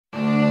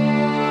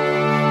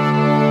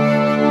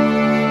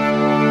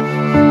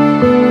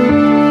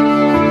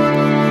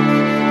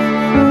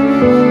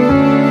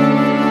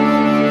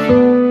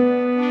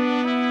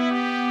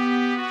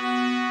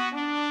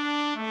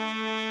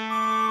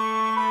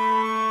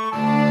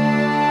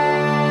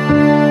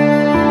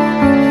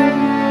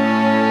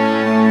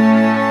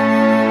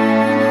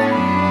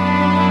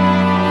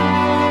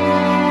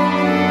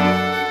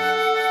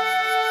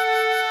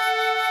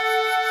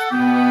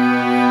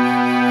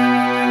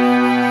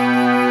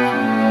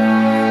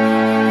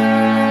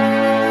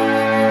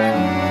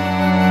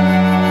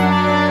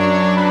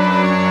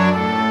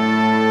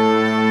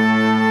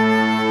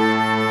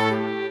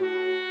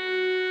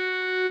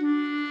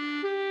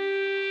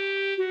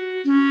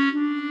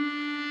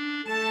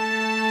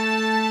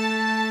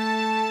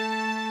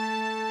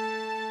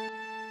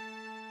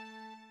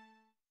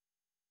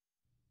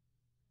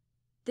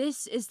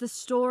This is the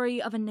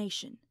story of a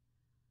nation.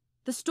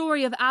 The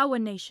story of our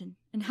nation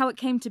and how it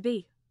came to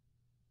be.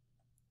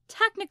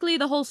 Technically,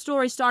 the whole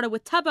story started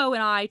with Tubbo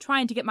and I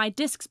trying to get my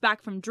discs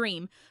back from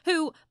Dream,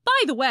 who,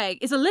 by the way,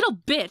 is a little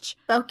bitch.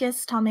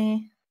 Focus,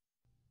 Tommy.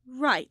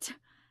 Right.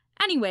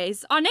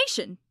 Anyways, our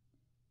nation.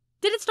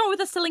 Did it start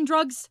with us selling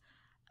drugs?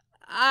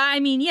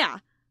 I mean, yeah.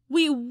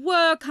 We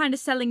were kind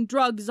of selling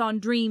drugs on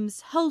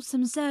Dream's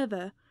wholesome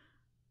server.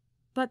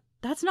 But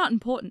that's not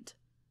important.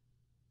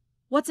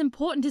 What's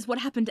important is what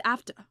happened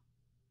after.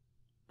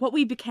 What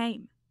we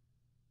became.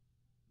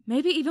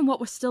 Maybe even what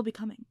we're still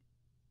becoming.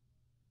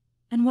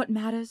 And what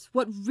matters,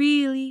 what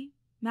really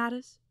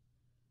matters,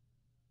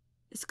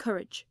 is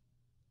courage,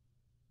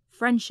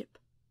 friendship,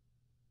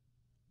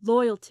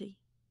 loyalty,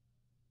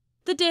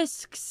 the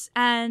discs,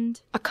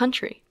 and... a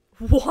country.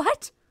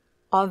 What?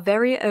 Our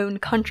very own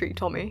country,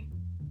 Tommy.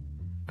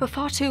 For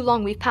far too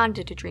long we've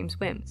pandered to Dream's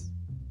whims.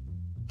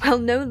 Well,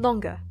 no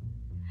longer.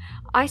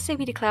 I say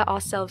we declare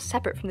ourselves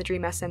separate from the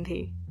Dream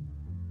SMP.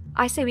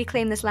 I say we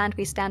claim this land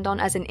we stand on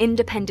as an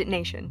independent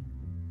nation.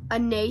 A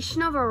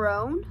nation of our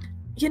own?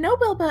 You know,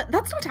 Wilbur,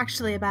 that's not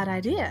actually a bad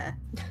idea.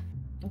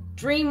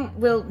 Dream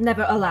will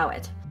never allow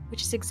it.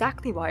 Which is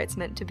exactly why it's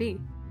meant to be.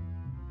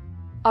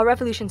 Our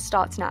revolution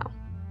starts now.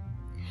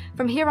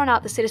 From here on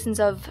out, the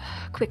citizens of...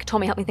 Quick,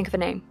 Tommy, help me think of a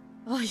name.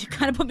 Oh, you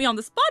kind of put me on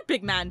the spot,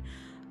 big man.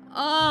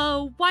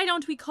 Why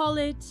don't we call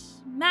it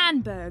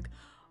Manburg?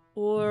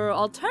 Or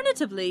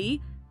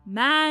alternatively,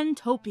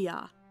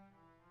 Mantopia.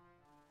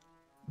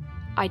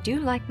 I do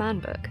like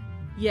Manburg.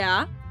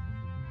 Yeah?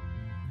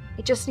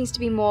 It just needs to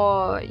be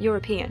more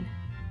European.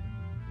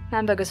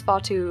 Manburg is far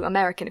too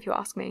American, if you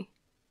ask me.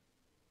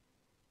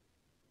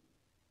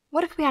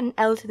 What if we had an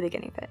L to the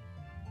beginning of it?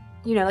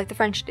 You know, like the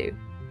French do.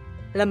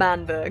 Le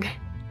Manburg.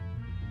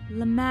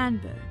 Le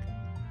Manburg.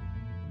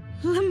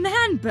 Le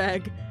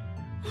Manburg!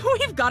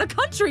 We've got a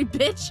country,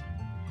 bitch!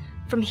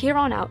 From here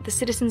on out, the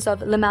citizens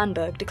of Le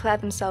Manburg declare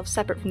themselves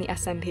separate from the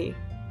SMP.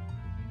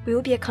 We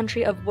will be a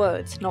country of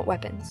words, not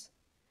weapons.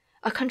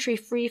 A country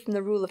free from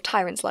the rule of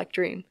tyrants like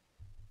Dream.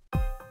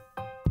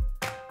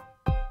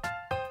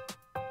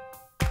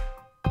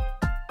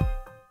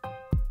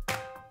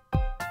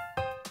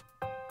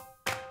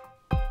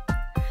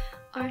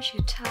 Aren't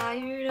you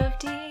tired of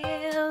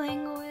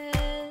dealing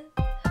with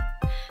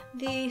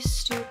these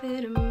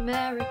stupid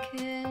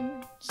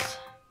Americans?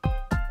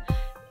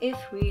 If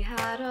we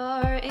had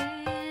our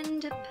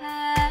independence,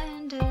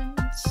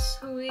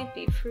 we'd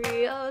be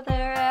free of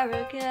their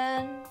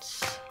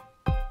arrogance.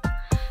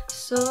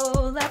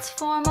 So let's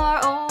form our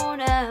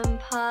own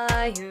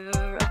empire,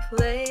 a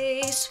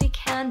place we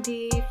can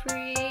be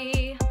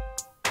free.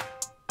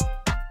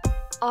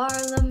 Our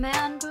Le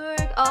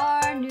Manburg,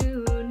 our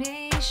new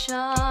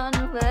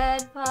nation,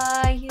 led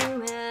by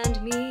you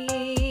and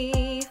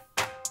me.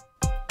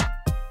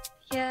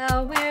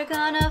 Yeah, we're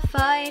gonna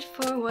fight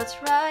for what's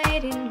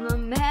right in Le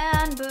Manburg.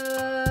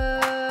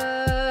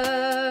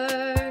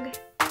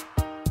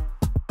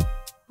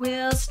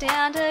 We'll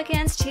stand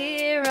against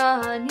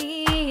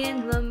tyranny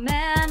in Le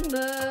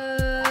Manburg.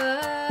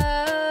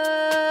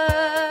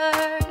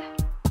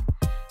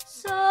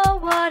 So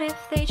what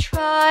if they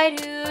try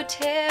to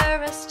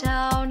tear us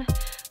down?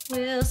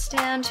 We'll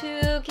stand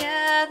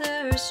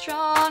together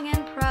strong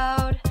and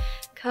proud,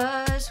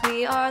 'cause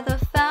we are the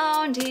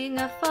founding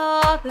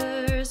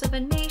fathers of a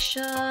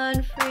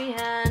nation free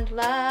and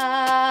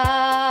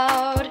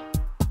loud.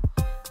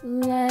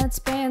 Let's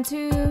band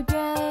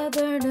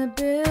together to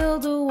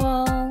build a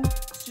wall,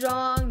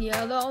 strong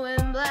yellow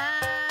and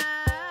black.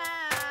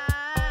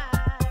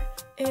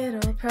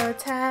 It'll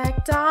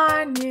protect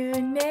our new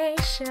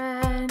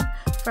nation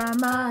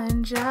from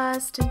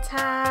unjust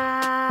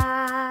attacks.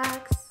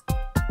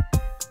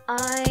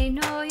 I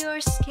know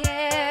you're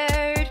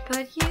scared,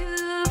 but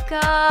you've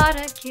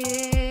gotta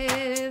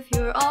give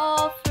your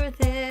all for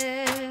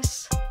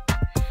this.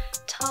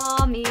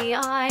 Tommy,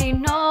 I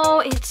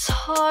know it's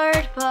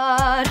hard,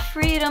 but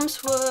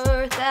freedom's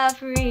worth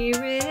every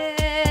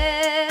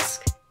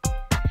risk.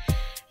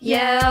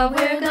 Yeah,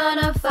 we're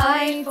gonna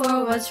fight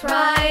for what's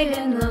right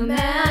in Le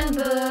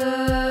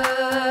Manburg.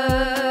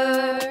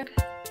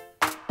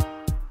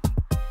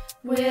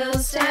 We'll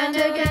stand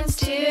against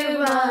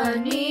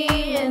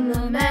tyranny in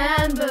Le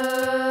Manburg.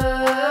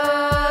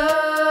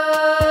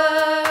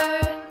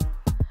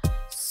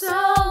 So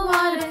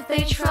what if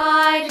they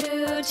try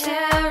to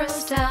tear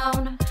us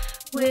down?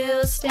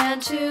 We'll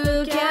stand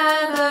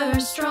together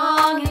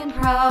strong and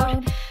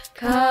proud,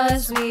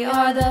 'cause we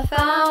are the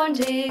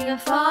founding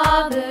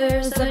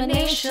fathers of a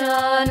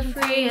nation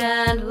free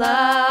and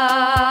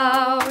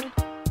loud.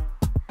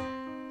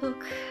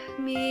 Look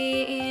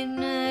me in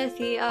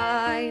the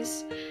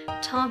eyes,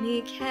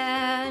 Tommy,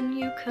 can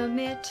you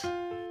commit?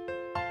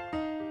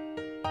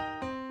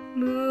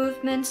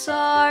 Movements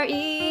are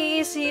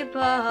easy,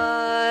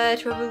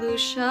 but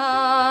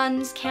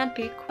revolutions can't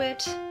be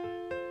quit.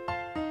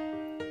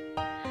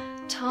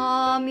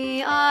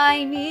 Tommy,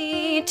 I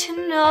need to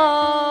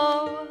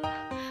know,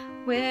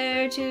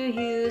 where do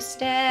you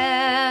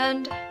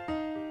stand?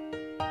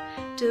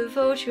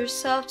 Devote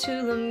yourself to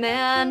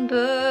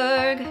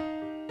L'Manberg.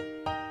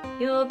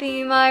 You'll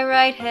be my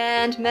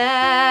right-hand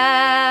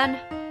man.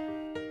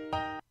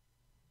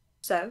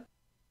 So?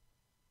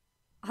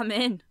 I'm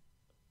in.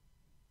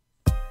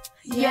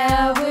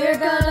 Yeah, we're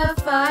gonna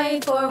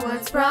fight for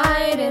what's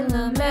right in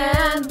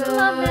L'Manberg.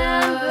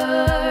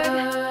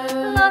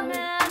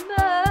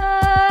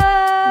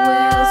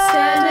 We'll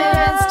stand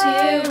against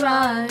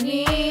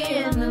tyranny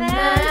in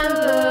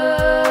L'Manberg.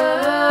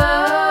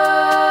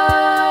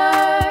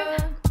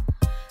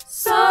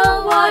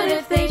 So what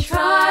if they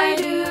try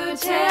to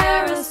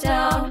tear us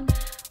down?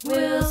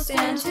 We'll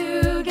stand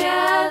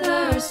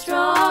together,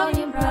 strong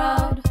and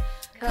proud,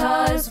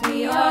 'cause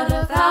we are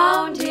the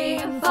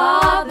founding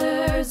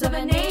fathers of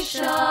a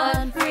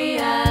nation free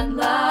and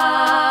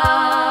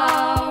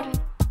loud.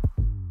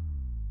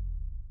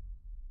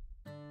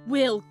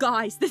 Will,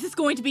 guys, this is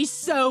going to be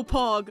so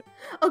pog.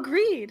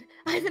 Agreed.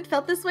 I haven't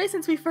felt this way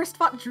since we first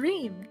fought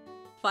Dream.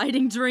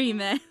 Fighting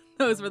Dream, eh?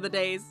 Those were the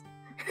days.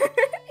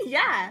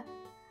 Yeah.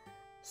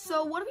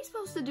 So what are we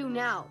supposed to do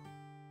now?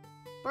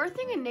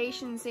 Birthing a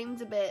nation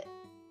seems a bit,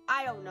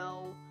 I don't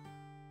know,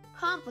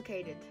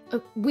 complicated.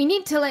 We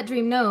need to let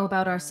Dream know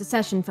about our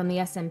secession from the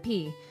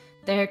SMP.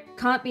 There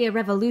can't be a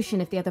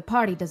revolution if the other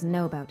party doesn't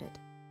know about it.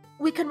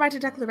 We can write a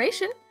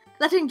declaration,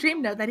 letting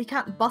Dream know that he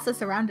can't boss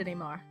us around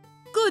anymore.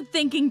 Good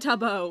thinking,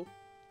 Tubbo.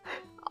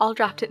 I'll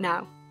draft it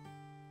now.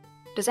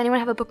 Does anyone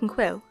have a book and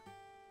quill?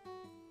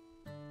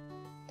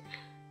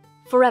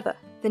 Forever,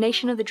 the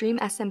nation of the Dream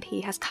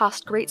SMP has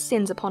cast great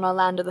sins upon our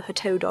land of the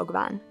Hator dog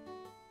van.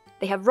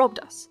 They have robbed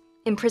us,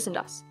 imprisoned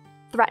us,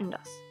 threatened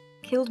us,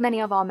 killed many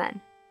of our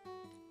men.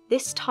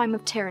 This time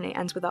of tyranny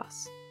ends with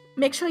us.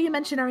 Make sure you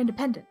mention our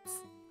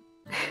independence.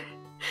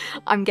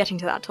 I'm getting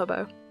to that,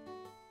 Tubbo.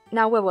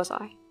 Now, where was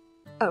I?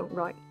 Oh,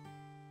 right.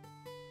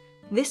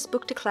 This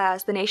book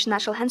declares the nation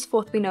that shall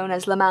henceforth be known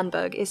as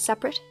L'Manberg is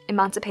separate,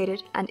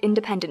 emancipated, and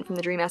independent from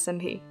the Dream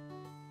SMP.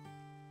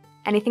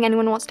 Anything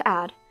anyone wants to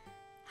add?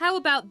 How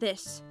about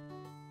this?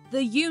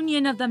 The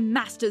union of the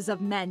masters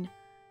of men.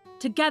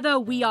 Together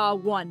we are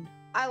one.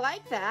 I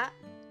like that.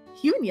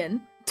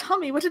 Union?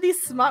 Tommy, what are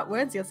these smart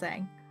words you're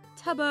saying?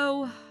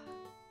 Tubbo.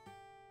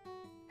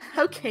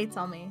 Okay,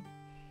 Tommy.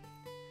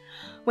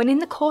 When in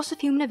the course of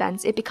human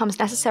events it becomes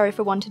necessary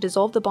for one to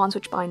dissolve the bonds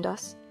which bind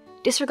us,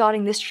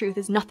 disregarding this truth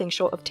is nothing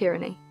short of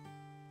tyranny.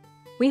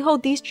 We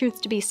hold these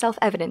truths to be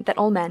self-evident that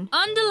all men,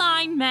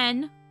 Underline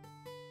men.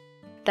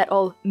 that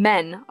all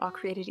men are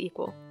created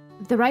equal.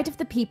 The right of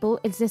the people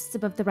exists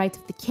above the right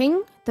of the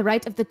king, the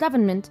right of the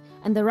government,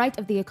 and the right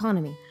of the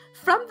economy.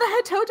 From the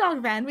Hator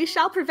dog van we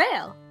shall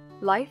prevail.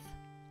 Life,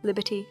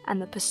 liberty,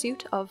 and the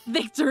pursuit of...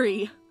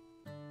 Victory.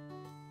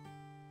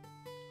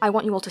 I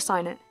want you all to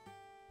sign it.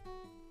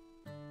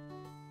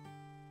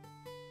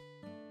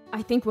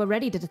 I think we're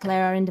ready to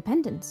declare our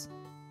independence.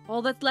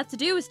 All that's left to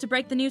do is to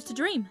break the news to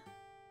Dream.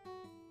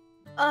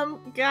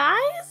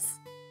 Guys?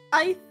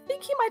 I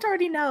think he might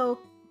already know.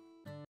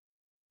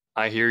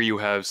 I hear you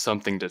have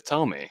something to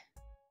tell me.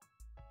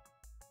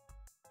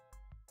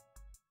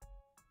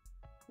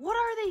 What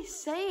are they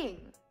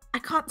saying? I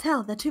can't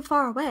tell, they're too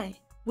far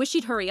away. Wish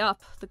he'd hurry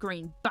up, the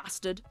green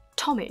bastard.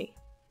 Tommy.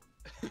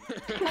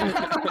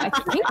 I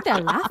think they're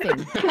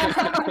laughing.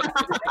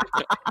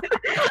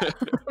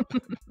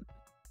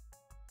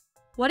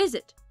 What is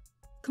it?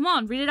 Come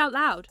on, read it out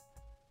loud.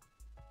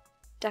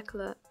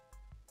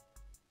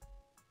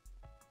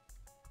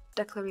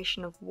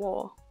 Declaration of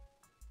war.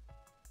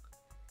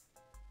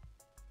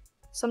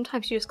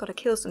 Sometimes you just gotta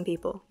kill some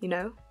people, you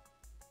know?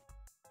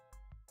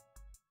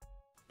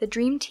 The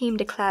Dream Team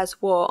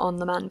declares war on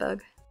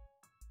L'Manberg.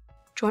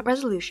 Joint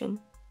resolution.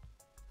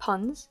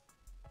 Puns.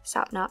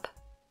 Sapnap.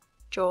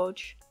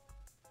 George.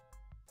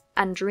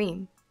 And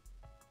Dream.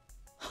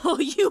 Oh,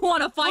 you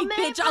wanna fight, man,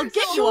 bitch? I'll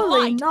get you a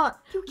Surely fight! not.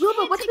 You Wilbur,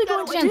 can't what are take we that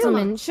going to away. do?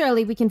 Gentlemen,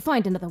 surely we can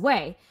find another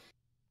way.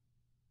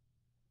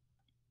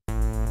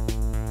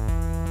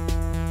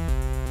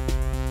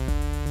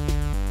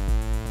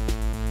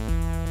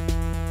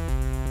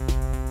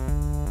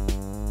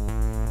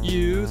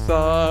 You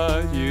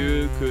thought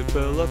you could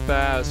pull a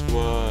fast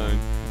one,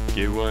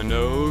 get one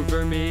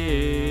over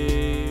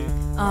me.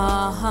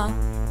 Uh-huh.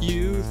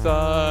 You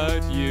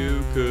thought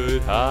you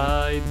could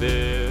hide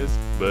this,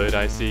 but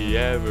I see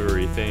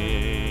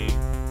everything.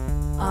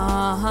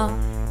 Uh-huh.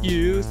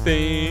 You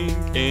think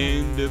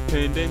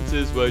independence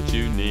is what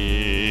you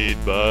need,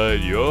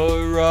 but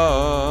you're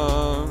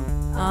wrong.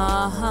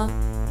 Uh-huh.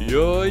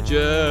 You're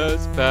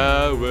just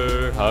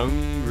power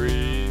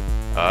hungry,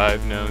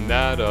 I've known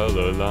that all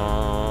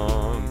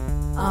along.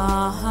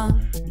 Uh-huh.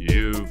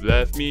 You've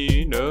left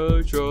me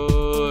no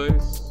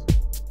choice,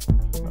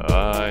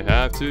 I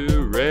have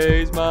to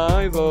raise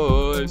my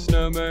voice.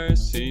 No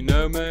mercy,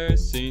 no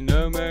mercy,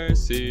 no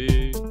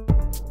mercy.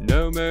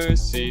 No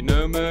mercy,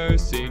 no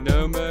mercy,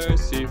 no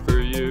mercy for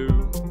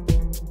you.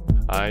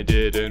 I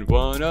didn't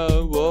want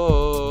a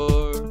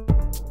war,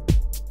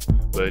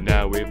 but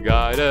now we've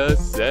gotta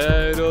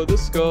settle the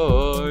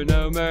score.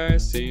 No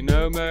mercy,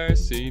 no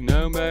mercy,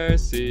 no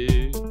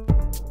mercy.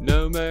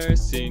 No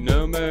mercy,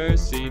 no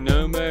mercy,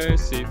 no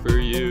mercy for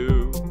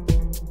you.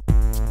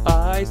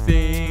 I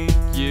think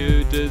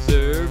you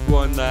deserve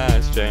one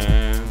last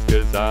chance,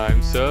 'cause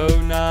I'm so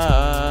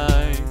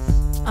nice.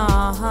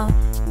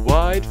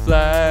 White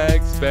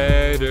flags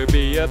better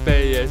be up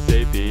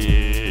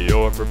ASAP,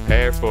 or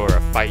prepare for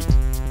a fight.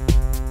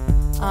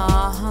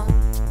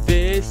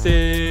 This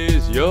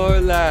is your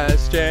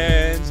last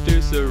chance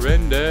to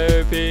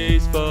surrender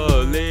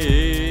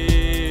peacefully.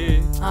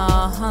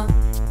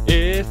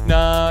 If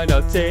not,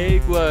 I'll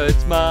take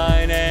what's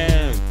mine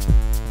and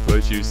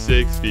put you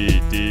 6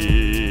 feet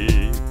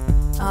deep.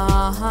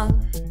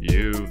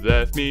 You've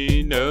left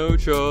me no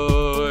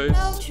choice.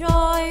 No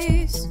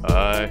choice.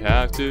 I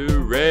have to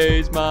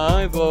raise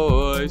my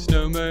voice.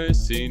 No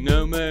mercy,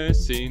 no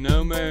mercy,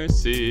 no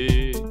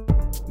mercy.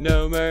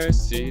 No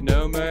mercy,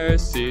 no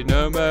mercy,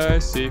 no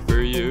mercy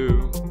for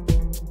you.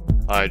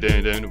 I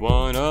didn't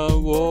want a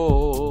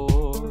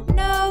war.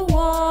 No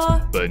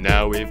war. But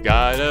now we've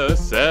gotta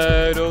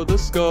settle the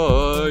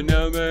score.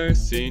 No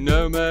mercy,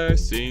 no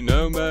mercy,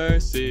 no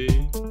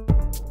mercy.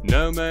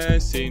 No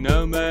mercy,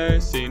 no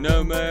mercy,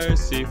 no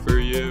mercy for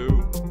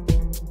you.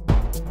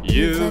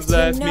 You've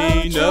left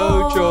me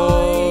no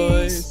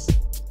choice.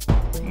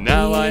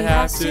 Now I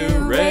have to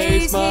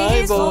raise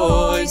my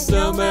voice.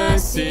 No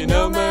mercy,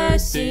 no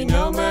mercy,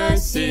 no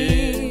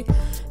mercy.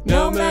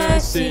 No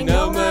mercy,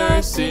 no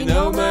mercy,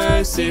 no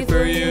mercy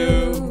for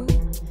you.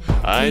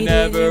 I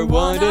never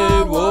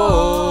wanted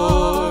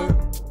war.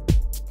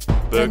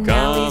 But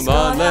come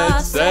on,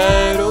 let's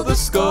settle the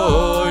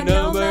score.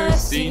 No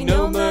mercy,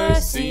 no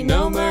mercy,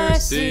 no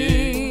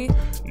mercy.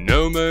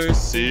 No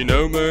mercy,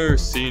 no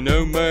mercy,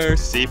 no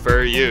mercy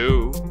for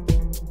you.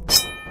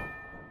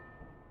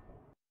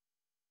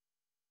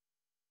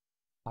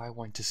 I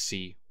want to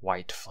see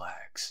white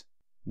flags.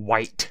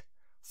 White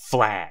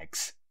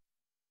flags.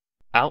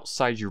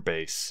 Outside your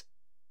base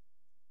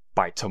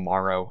by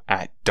tomorrow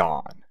at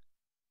dawn.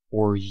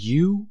 Or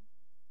you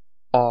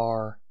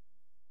are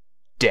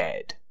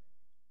dead.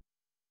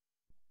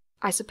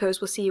 I suppose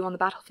we'll see you on the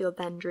battlefield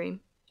then, Dream.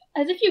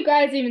 As if you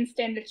guys even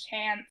stand a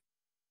chance.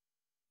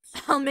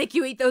 I'll make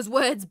you eat those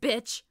words,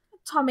 bitch.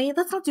 Tommy,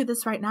 let's not do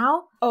this right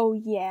now. Oh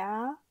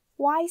yeah?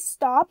 Why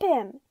stop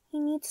him? He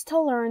needs to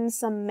learn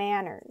some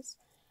manners.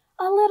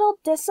 A little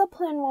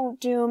discipline won't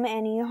do him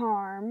any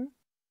harm.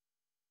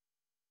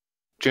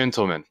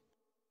 Gentlemen,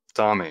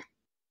 Tommy,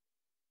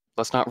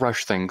 let's not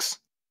rush things.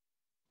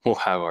 We'll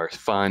have our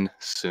fun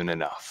soon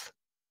enough.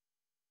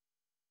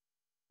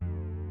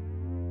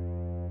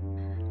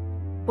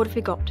 What have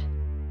we got?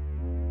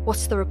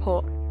 What's the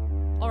report?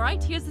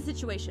 Alright, here's the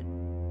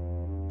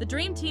situation. The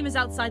Dream Team is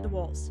outside the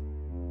walls.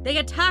 They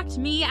attacked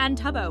me and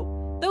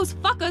Tubbo. Those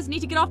fuckers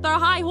need to get off their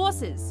high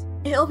horses.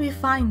 It'll be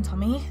fine,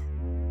 Tommy.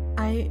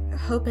 I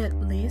hope at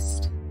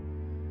least.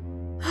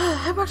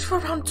 I worked for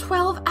around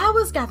 12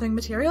 hours gathering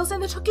materials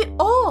and they took it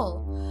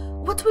all.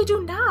 What do we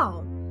do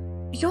now?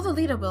 You're the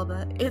leader,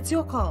 Wilbur. It's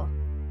your call.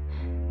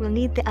 We'll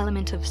need the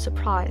element of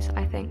surprise,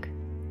 I think.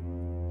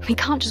 We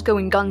can't just go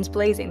in guns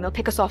blazing. They'll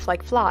pick us off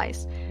like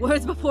flies.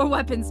 Words before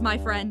weapons, my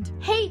friend.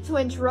 Hate to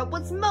interrupt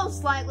what's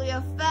most likely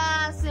a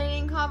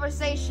fascinating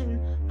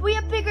conversation, but we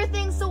have bigger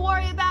things to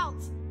worry about.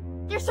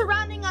 They're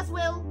surrounding us,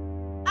 Will,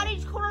 at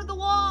each corner of the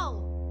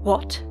wall.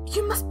 What?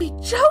 You must be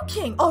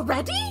joking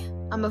already?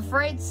 I'm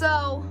afraid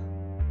so.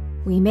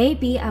 We may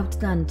be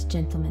outgunned,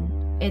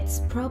 gentlemen. It's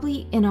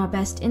probably in our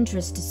best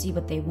interest to see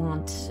what they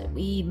want.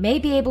 We may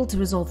be able to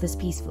resolve this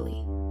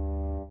peacefully.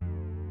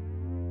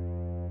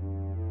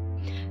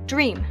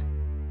 Dream.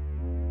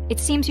 It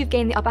seems you've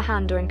gained the upper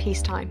hand during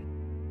peacetime.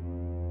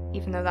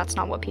 Even though that's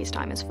not what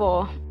peacetime is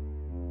for.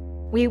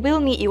 We will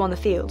meet you on the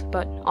field,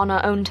 but on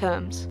our own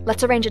terms.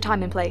 Let's arrange a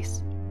time and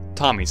place.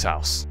 Tommy's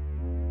house.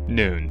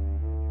 Noon.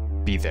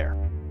 Be there.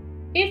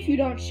 If you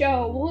don't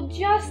show, we'll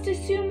just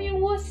assume you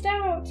wussed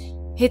out.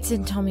 It's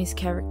in Tommy's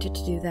character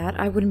to do that.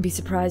 I wouldn't be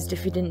surprised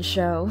if he didn't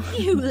show.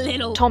 You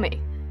little...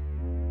 Tommy.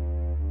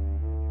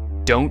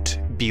 Don't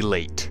be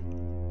late.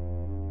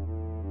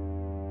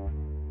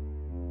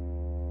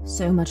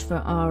 So much for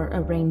our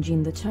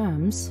arranging the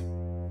terms.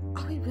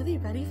 Are we really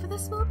ready for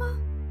this, Wilbur?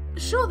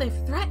 Sure,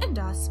 they've threatened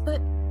us,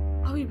 but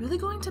are we really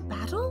going to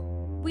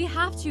battle? We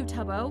have to,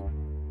 Tubbo.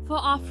 For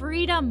our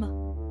freedom.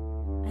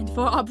 And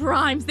for our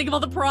primes. Think of all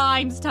the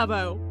primes,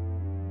 Tubbo.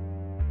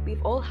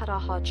 We've all had our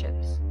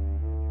hardships.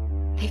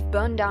 They've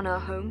burned down our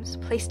homes,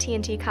 placed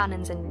TNT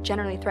cannons, and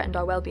generally threatened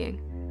our well-being.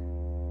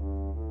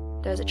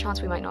 There's a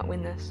chance we might not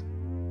win this.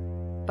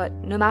 But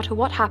no matter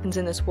what happens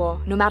in this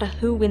war, no matter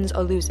who wins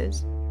or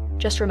loses,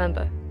 just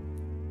remember,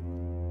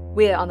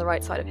 we're on the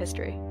right side of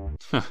history.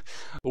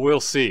 We'll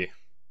see.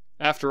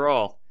 After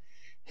all,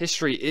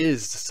 history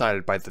is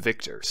decided by the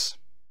victors.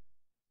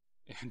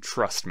 And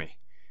trust me,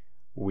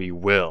 we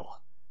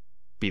will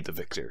be the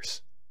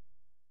victors.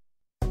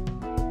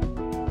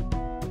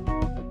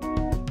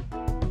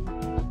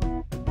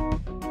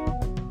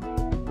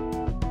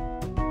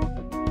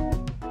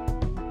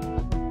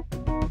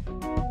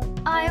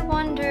 I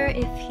wonder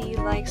if he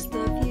likes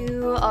the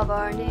view of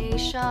our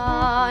nation.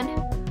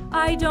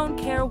 I don't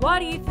care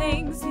what he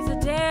thinks, he's a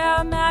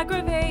damn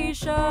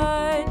aggravation.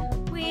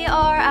 We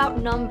are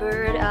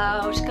outnumbered,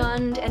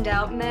 outgunned, and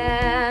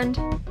outmanned.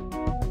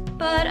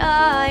 But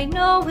I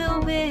know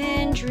we'll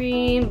win,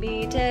 Dream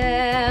be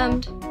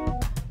damned.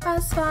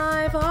 Us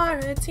 5 are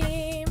a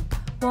team.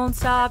 Won't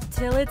stop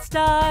till it's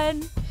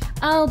done.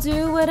 I'll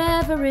do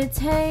whatever it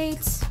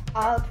takes.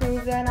 I'll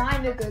prove that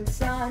I'm a good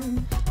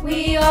son.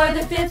 We are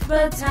the 5th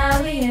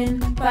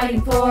Battalion,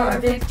 fighting for our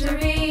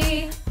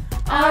victory.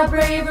 Our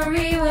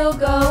bravery will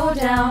go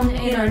down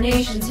in our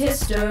nation's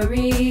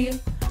history.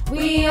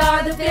 We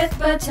are the 5th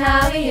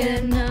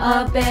Battalion,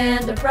 a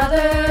band of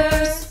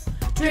brothers.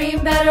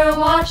 Dream better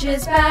watch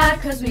his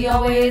back, 'cause we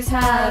always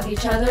have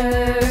each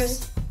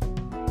other's.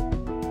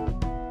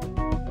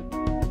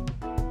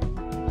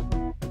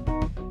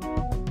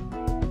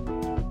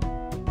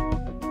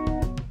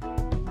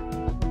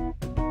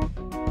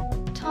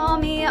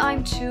 Tommy,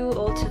 I'm too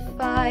old to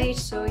fight,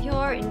 so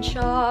you're in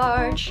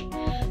charge.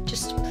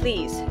 Just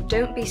please,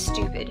 don't be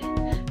stupid.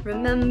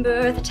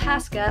 Remember the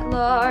task at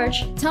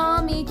large.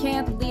 Tommy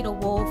can't lead a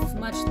wolf,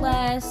 much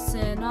less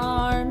an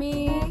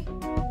army.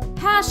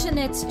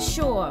 Passionate,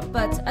 sure,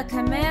 but a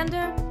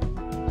commander?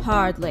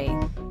 Hardly.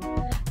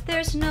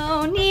 There's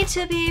no need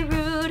to be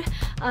rude.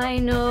 I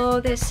know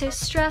this is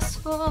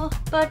stressful,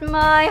 but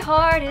my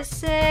heart is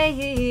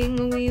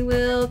saying we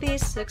will be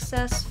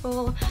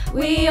successful.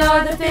 We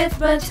are the 5th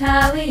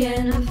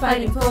Battalion,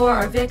 fighting for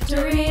our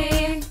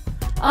victory.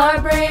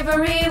 Our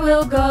bravery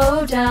will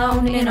go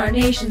down in our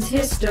nation's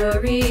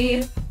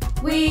history.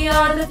 We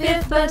are the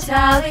 5th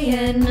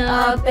Battalion,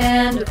 a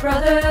band of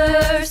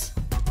brothers.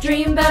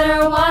 Dream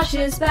better watch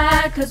his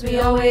back, 'cause we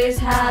always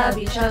have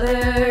each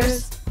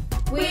other's.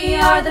 We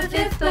are the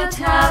 5th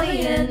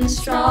Battalion,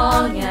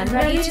 strong and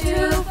ready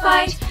to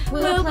fight.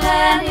 We'll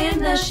plan in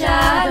the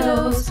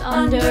shadows,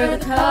 under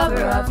the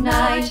cover of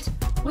night.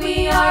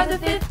 We are the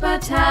 5th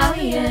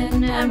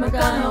Battalion, and we're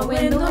gonna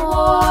win the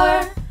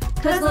war.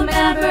 'Cause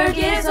Lemannburg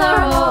is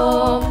our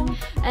home,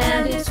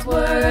 and it's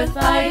worth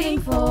fighting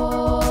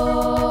for.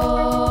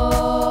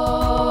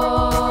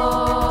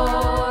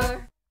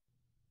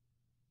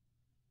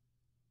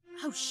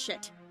 Oh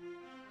shit.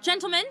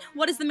 Gentlemen,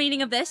 what is the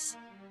meaning of this?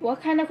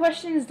 What kind of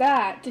question is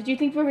that? Did you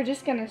think we were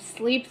just gonna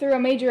sleep through a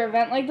major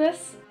event like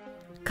this?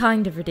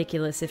 Kind of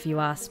ridiculous if you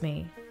ask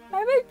me.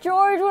 I bet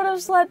George would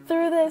have slept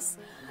through this.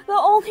 The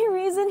only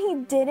reason he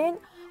didn't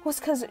was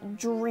 'cause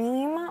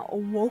Dream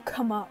woke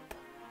him up.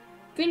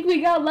 Think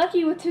we got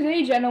lucky with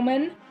today,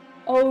 gentlemen.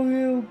 Oh,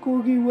 little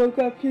Corgi woke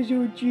up because you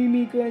were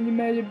dreamy going him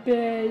out of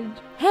bed.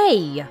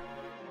 Hey!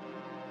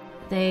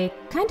 They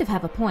kind of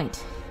have a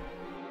point.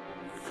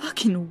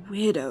 Fucking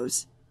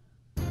weirdos.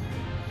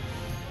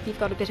 You've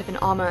got a bit of an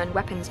armor and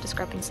weapons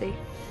discrepancy.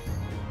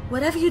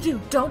 Whatever you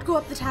do, don't go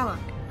up the tower.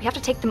 We have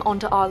to take them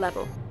onto our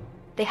level.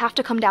 They have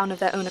to come down of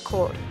their own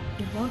accord.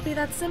 It won't be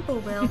that simple,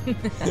 Will.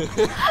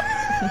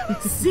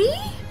 See?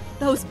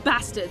 Those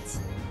bastards.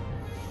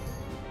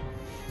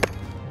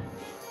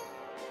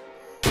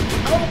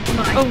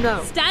 Oh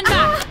no. Stand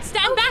back!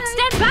 Stand back!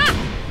 Stand back!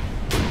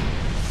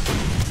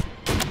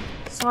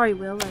 Sorry,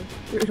 Will. I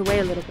threw it away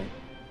a little bit.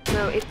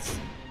 No,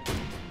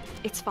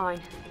 it's fine.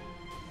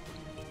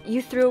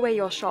 You threw away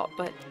your shot,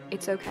 but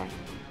it's okay.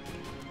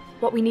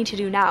 What we need to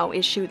do now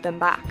is shoot them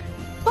back.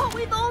 But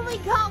we've only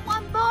got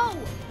one bow!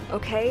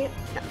 Okay?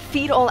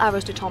 Feed all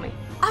arrows to Tommy.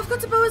 I've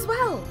got a bow as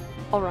well.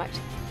 Alright.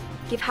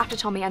 Give half to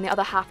Tommy and the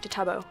other half to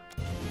Tubbo.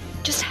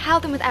 Just hail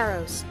them with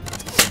arrows.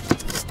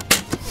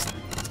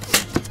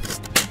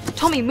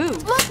 Tommy,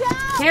 move! Look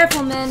out!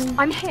 Careful, men.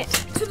 I'm hit.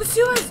 To the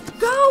sewers!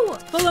 Go!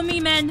 Follow me,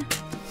 men.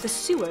 The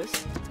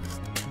sewers?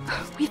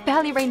 We've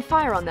barely rained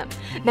fire on them.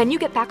 Men, you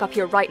get back up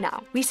here right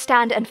now. We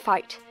stand and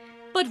fight.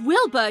 But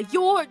Wilbur,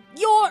 you're...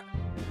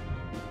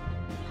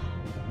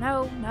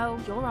 No,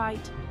 you're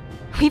right.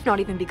 We've not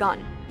even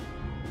begun.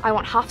 I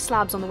want half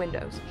slabs on the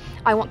windows.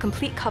 I want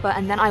complete cover,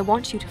 and then I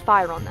want you to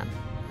fire on them.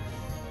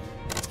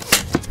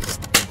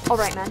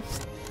 Alright, men.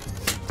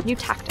 New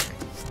tactic.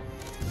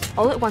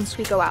 All at once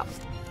we go out.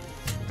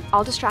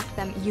 I'll distract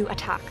them, you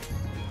attack.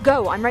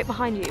 Go, I'm right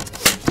behind you.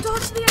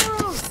 Dodge the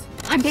arrows!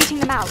 I'm baiting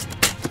them out.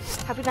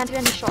 Have we landed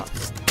any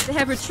shots?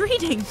 They're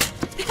retreating!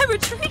 They're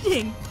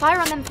retreating! Fire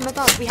on them from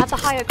above, we have the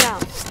higher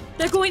ground.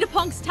 They're going to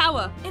Punk's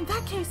tower. In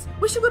that case,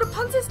 we should go to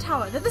Ponce's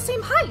tower. They're the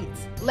same height.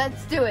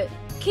 Let's do it.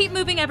 Keep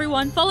moving,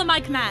 everyone. Follow my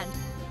command.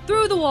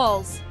 Through the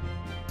walls.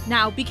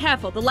 Now, be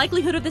careful. The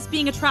likelihood of this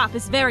being a trap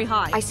is very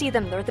high. I see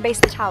them. They're at the base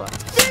of the tower.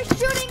 They're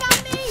shooting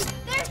at me!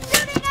 They're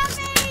shooting at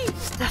me!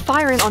 They're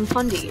firing on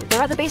Fundy.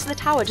 They're at the base of the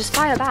tower. Just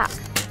fire back.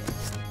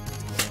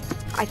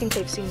 I think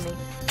they've seen me.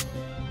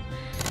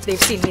 They've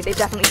seen me. They've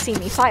definitely seen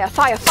me. Fire,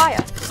 fire,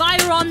 fire!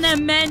 Fire on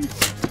them, men!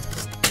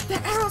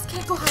 Their arrows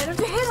can't go high enough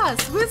to hit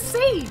us. We're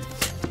safe.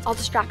 I'll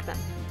distract them.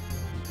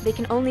 They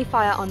can only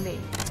fire on me.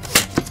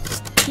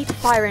 Keep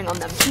firing on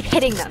them. Keep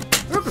hitting them.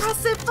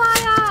 Repressive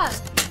fire!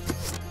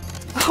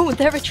 Oh,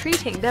 they're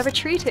retreating. They're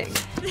retreating.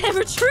 They're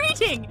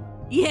retreating!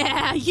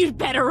 Yeah, you'd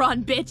better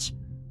run, bitch.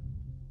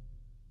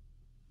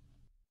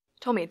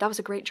 Tommy, that was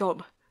a great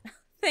job.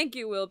 Thank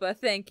you, Wilbur,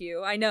 thank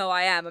you. I know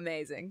I am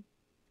amazing.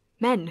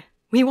 Men,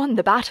 we won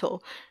the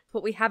battle.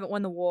 But we haven't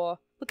won the war.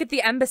 Look at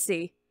the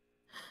embassy.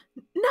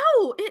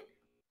 No,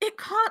 it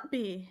can't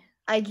be.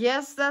 I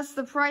guess that's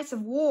the price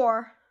of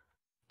war.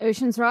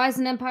 Oceans rise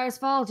and empires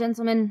fall,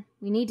 gentlemen.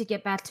 We need to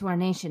get back to our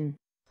nation.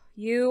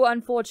 You,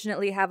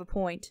 unfortunately, have a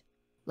point.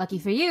 Lucky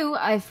for you,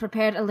 I've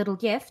prepared a little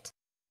gift.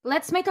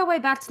 Let's make our way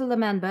back to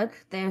L'Manberg.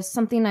 There's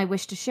something I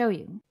wish to show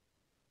you.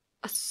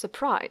 A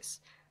surprise?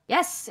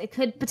 Yes, it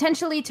could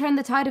potentially turn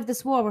the tide of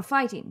this war we're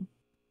fighting.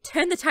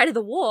 Turn the tide of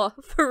the war?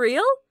 For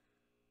real?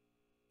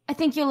 I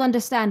think you'll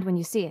understand when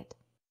you see it.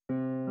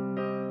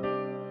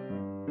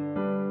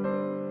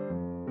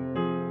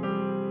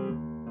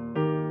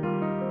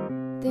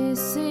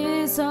 This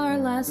is our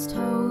last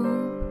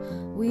hope.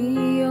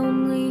 We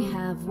only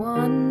have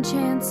one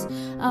chance.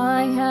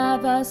 I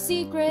have a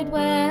secret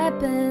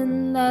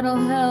weapon that'll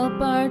help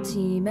our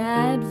team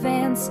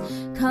advance.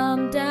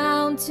 Come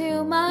down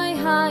to my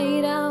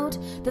hideout,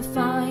 the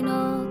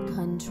final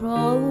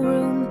control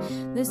room.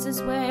 This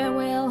is where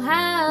we'll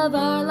have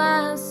our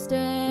last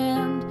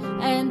stand,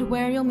 and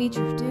where you'll meet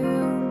your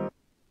doom.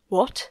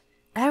 What?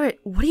 Eret,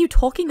 what are you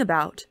talking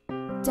about?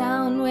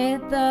 Down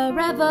with the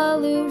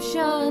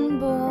revolution,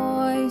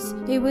 boys.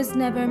 It was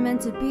never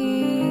meant to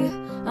be.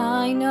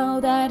 I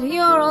know that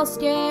you're all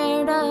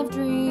scared of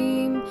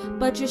Dream,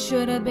 but you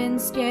should have been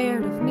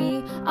scared of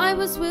me. I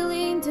was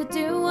willing to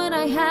do what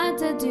I had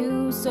to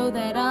do so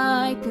that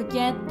I could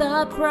get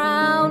the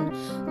crown.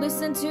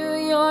 Listen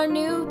to your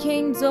new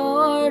king's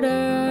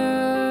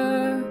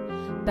order.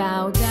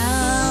 Bow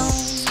down.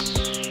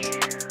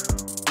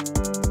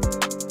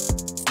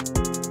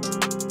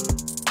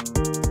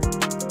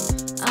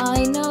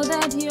 I know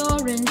that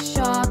you're in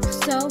shock,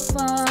 so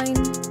fine.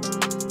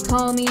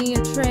 Call me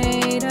a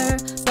traitor,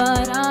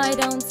 but I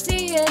don't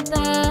see it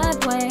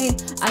that way.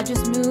 I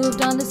just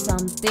moved on to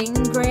something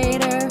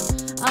greater.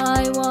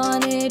 I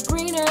wanted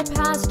greener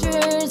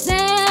pastures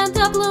and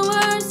a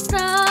bluer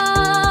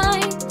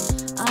sky.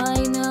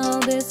 I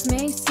know this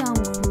may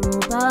sound cruel,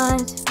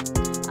 but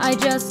I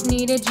just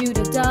needed you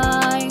to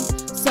die.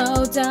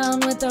 So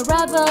down with the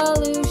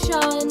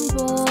revolution,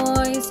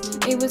 boys.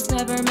 It was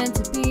never meant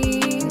to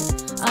be.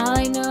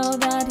 I know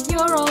that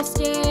you're all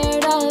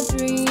scared of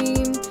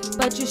Dream,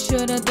 but you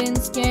should have been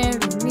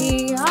scared of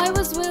me. I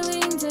was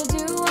willing to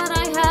do what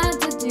I had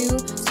to do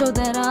so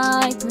that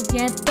I could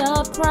get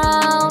the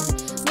crown.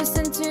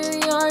 Listen to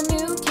your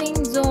new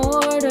king's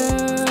order.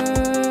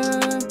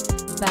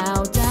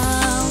 Bow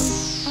down.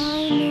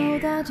 I know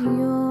that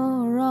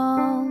you're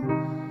all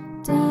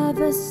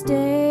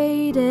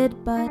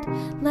devastated, but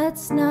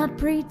let's not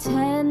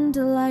pretend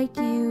like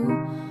you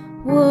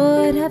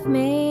would have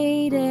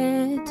made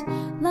it.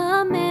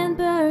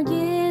 L'Manberg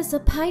is a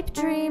pipe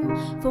dream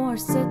for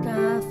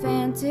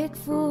sycophantic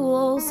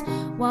fools.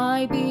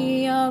 Why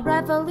be a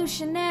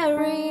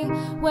revolutionary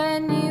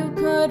when you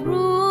could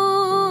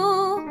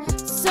rule?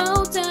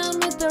 So down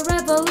with the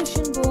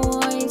revolution,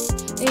 boys.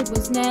 It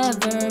was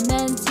never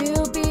meant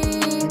to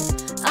be.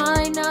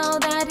 I know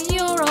that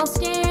you're all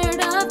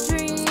scared of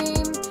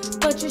Dream,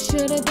 but you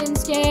should have been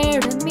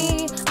scared of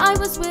me. I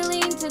was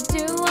willing to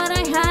do what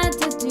I had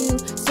to do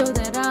so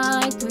that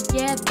I could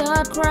get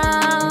the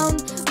crown.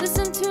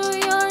 Listen to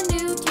your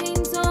new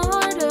king's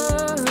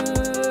order.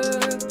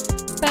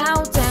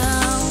 Bow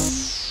down.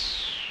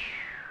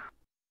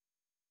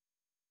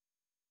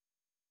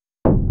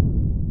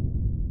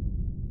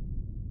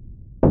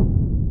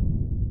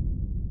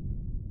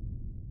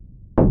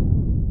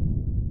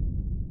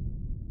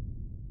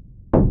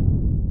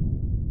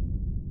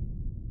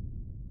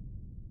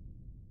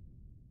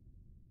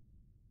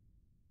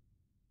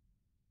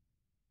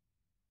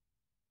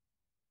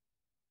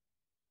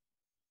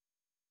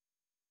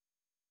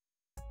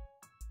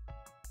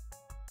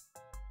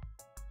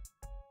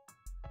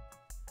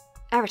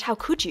 Eret, how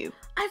could you?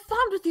 I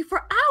farmed with you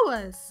for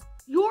hours.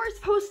 You're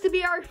supposed to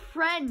be our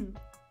friend.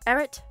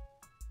 Eret,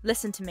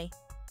 listen to me.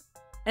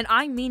 And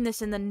I mean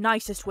this in the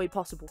nicest way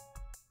possible.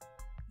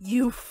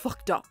 You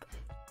fucked up.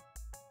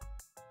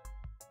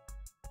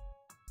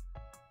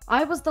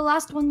 I was the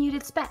last one you'd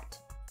expect.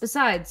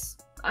 Besides,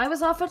 I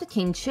was offered a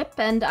kingship,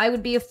 and I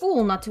would be a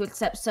fool not to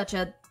accept such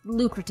a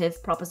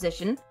lucrative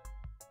proposition.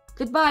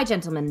 Goodbye,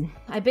 gentlemen.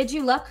 I bid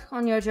you luck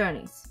on your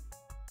journeys.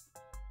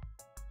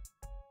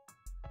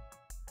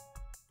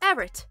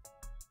 Eret!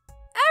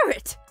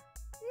 Eret!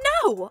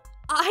 No!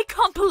 I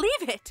can't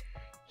believe it!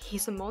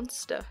 He's a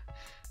monster.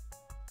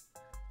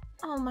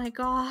 Oh my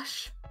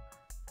gosh.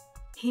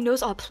 He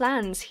knows our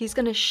plans. He's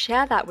gonna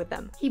share that with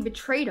them. He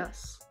betrayed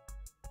us.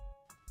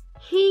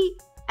 He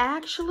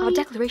actually... Our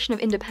Declaration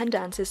of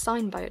Independence is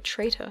signed by a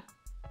traitor.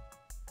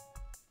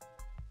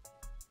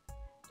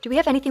 Do we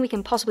have anything we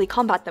can possibly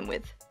combat them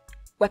with?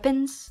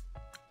 Weapons?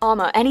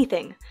 Armor?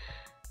 Anything?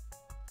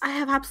 I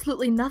have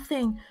absolutely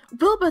nothing.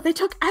 Wilbur, they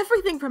took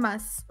everything from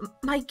us.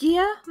 My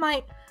gear,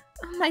 my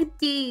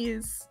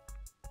bees.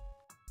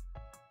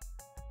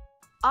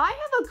 I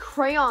have a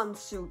crayon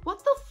suit.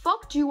 What the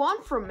fuck do you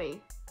want from me?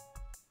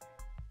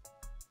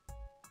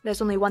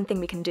 There's only one thing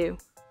we can do.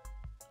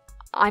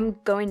 I'm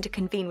going to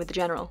convene with the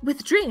General.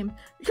 With Dream?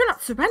 You're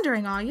not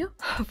surrendering, are you?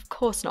 Of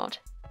course not.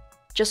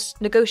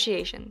 Just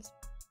negotiations.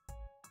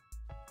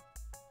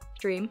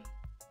 Dream,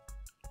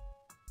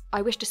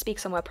 I wish to speak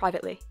somewhere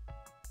privately.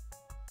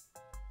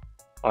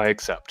 I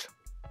accept.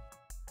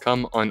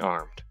 Come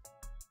unarmed.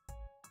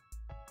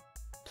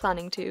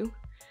 Planning to.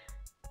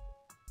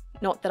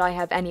 Not that I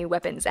have any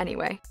weapons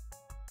anyway.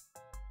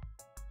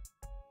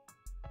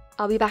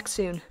 I'll be back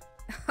soon.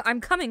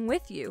 I'm coming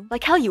with you.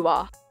 Like hell you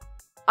are.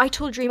 I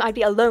told Dream I'd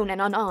be alone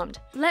and unarmed.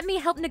 Let me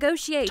help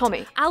negotiate.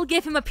 Tommy. I'll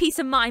give him a piece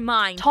of my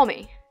mind.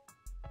 Tommy.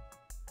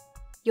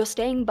 You're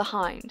staying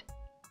behind.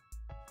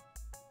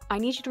 I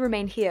need you to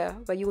remain here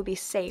where you will be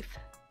safe.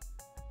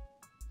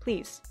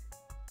 Please.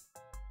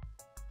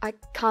 I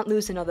can't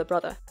lose another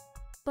brother.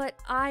 But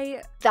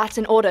That's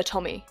an order,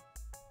 Tommy.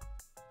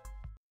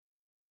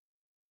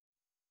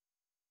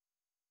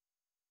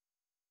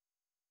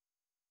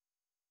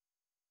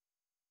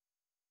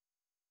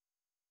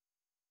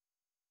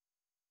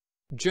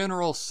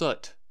 General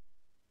Soot.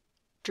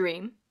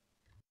 Dream.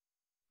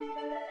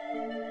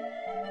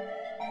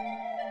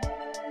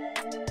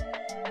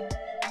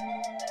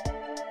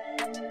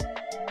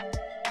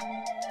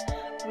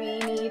 We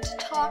need to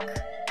talk.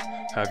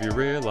 Have you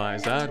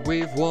realized that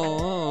we've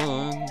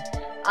won?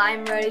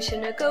 I'm ready to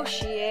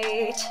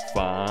negotiate.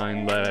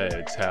 Fine,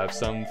 let's have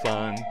some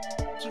fun.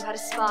 You had a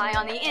spy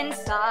on the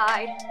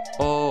inside.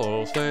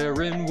 All's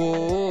fair in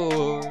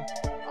war.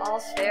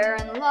 All's fair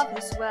in love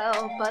as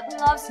well, but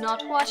love's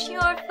not what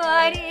you're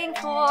fighting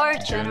for.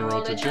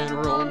 General to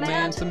general,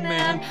 man to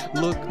man,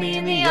 look me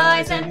in the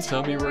eyes and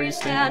tell me where you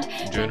stand.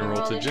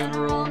 General to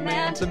general,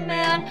 man to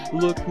man,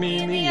 look me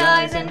in the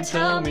eyes and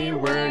tell me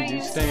where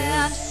you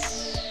stand.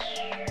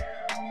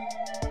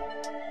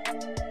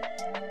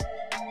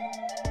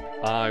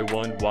 I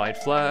want white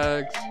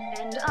flags.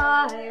 And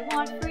I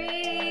want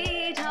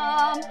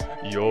freedom.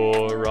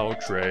 You're all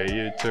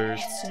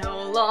traitors. It's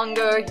no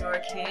longer your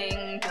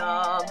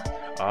kingdom.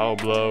 I'll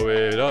blow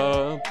it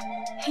up.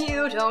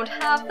 You don't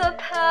have the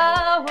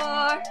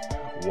power.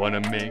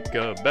 Wanna make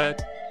a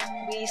bet?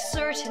 We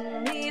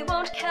certainly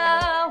won't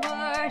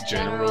cower.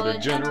 General to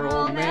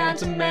general, man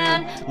to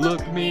man,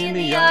 look me in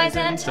the eyes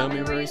and tell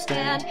me where you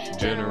stand.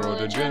 General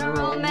to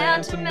general,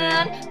 man to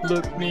man,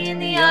 look me in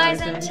the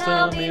eyes and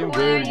tell me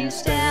where you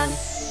stand.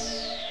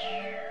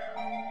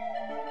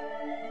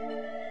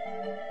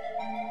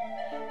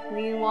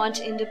 We want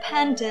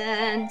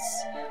independence,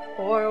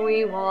 or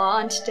we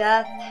want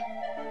death.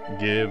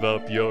 Give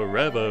up your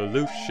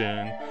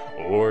revolution,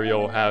 or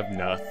you'll have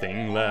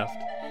nothing left.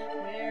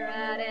 We're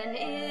at an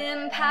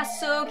impasse,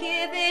 so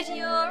give it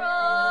your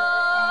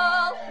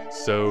all.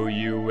 So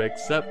you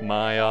accept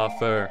my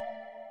offer.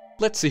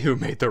 Let's see who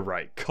made the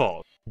right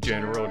call.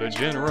 General to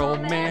general,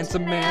 man to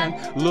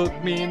man, look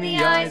me in the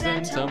eyes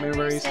and tell me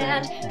where you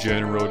stand.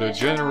 General to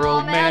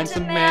general, man to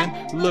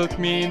man, look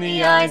me in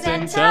the eyes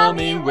and tell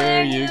me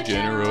where you.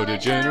 General to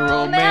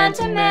general, man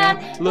to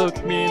man,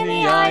 look me in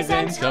the eyes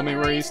and tell me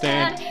where you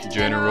stand.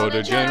 General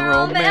to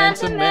general, man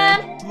to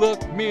man,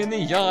 look me in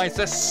the eyes,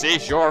 this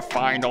is your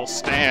final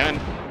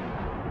stand.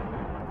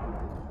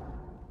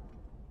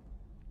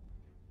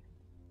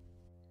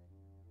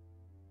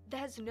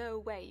 There's no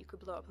way you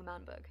could blow up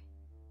L'Manberg.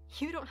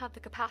 You don't have the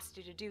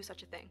capacity to do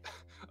such a thing.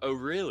 Oh,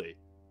 really?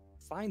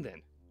 Fine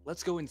then.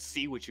 Let's go and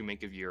see what you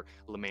make of your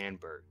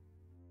L'Manberg.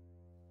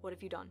 What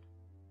have you done?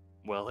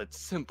 Well, it's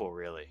simple,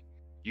 really.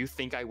 You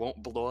think I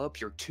won't blow up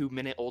your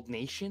 2-minute-old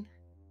nation?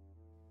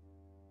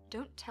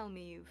 Don't tell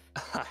me you've...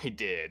 I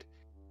did.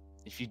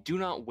 If you do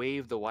not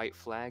wave the white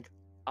flag,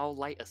 I'll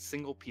light a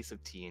single piece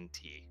of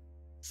TNT.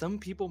 Some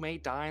people may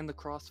die in the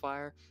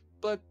crossfire,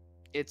 but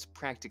it's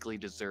practically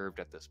deserved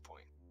at this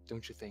point,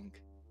 don't you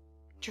think?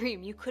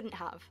 Dream, you couldn't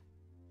have.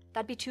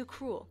 That'd be too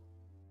cruel.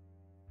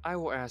 I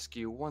will ask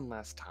you one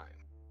last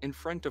time, in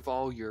front of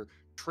all your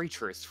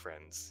traitorous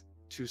friends,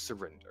 to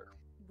surrender.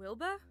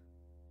 Wilbur?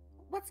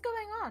 What's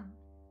going on?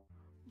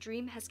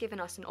 Dream has given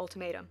us an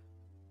ultimatum.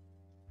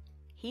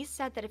 He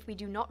said that if we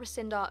do not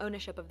rescind our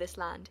ownership of this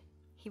land,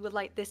 he would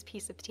light this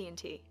piece of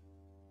TNT.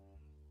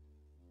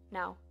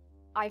 Now,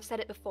 I've said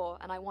it before,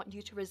 and I want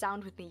you to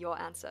resound with me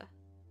your answer.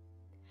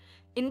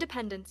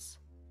 Independence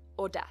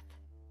or death.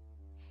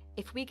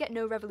 If we get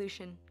no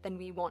revolution, then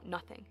we want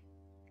nothing.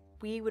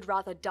 We would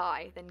rather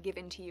die than give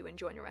in to you and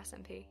join your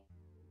SMP.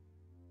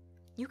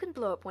 You can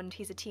blow up one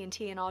piece of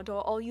TNT in our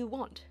door all you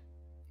want.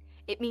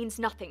 It means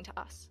nothing to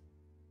us.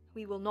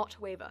 We will not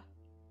waver.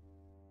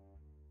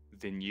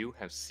 Then you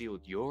have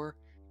sealed your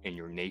and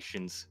your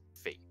nation's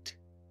fate.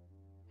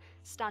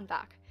 Stand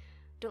back.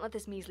 Don't let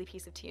this measly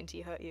piece of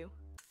TNT hurt you.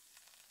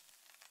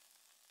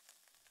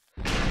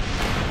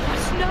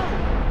 What?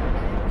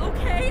 No!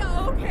 Okay.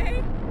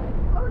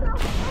 Oh no!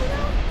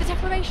 Oh The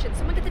declaration!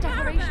 Someone get the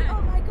declaration! no!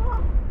 Oh my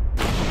god!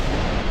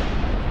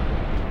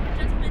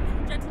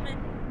 Gentlemen,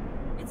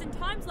 it's in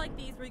times like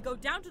these where we go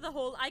down to the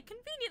hole I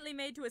conveniently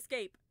made to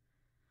escape.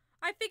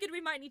 I figured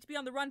we might need to be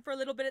on the run for a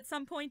little bit at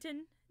some point,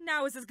 and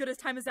now is as good a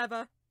time as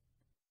ever.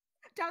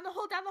 Down the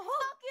hole! Down the hole!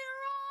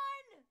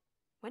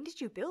 When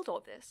did you build all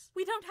this?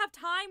 We don't have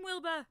time,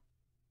 Wilbur.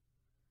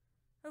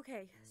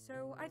 Okay,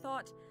 so I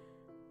thought,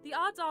 the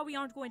odds are we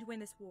aren't going to win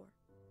this war.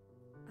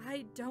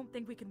 I don't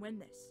think we can win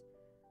this.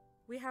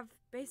 We have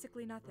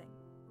basically nothing.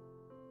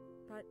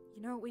 But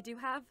you know what we do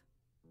have?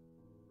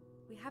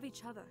 We have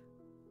each other.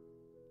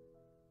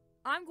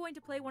 I'm going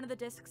to play one of the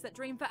discs that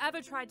Dream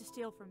forever tried to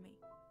steal from me.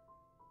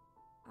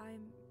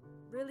 I'm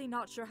really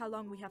not sure how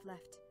long we have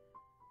left.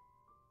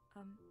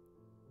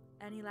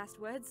 Any last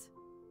words?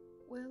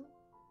 Will?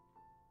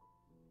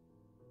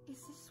 Is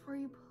this where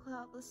you pull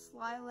out the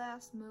sly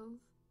last move?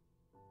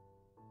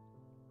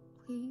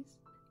 Please?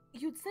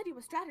 You'd said you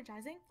were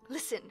strategizing.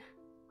 Listen.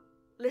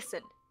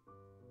 Listen.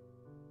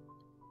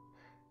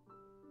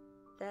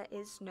 There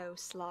is no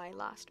sly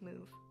last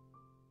move.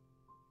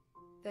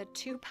 They're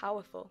too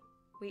powerful.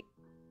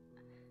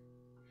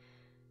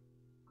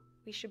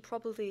 We should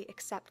probably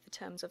accept the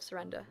terms of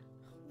surrender.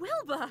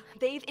 Wilbur!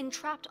 They've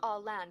entrapped our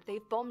land.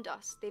 They've bombed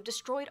us. They've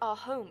destroyed our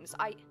homes.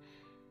 I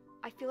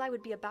feel I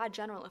would be a bad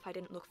general if I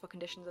didn't look for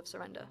conditions of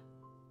surrender.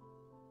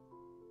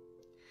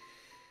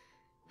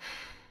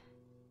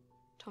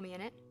 Tommy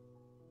in it.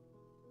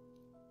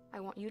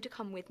 I want you to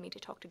come with me to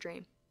talk to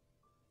Dream.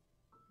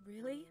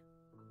 Really?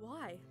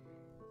 Why?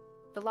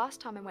 The last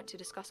time I went to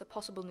discuss a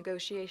possible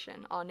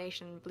negotiation, our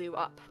nation blew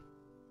up.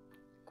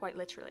 Quite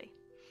literally.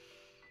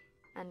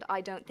 And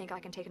I don't think I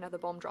can take another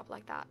bomb drop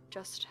like that.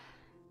 Just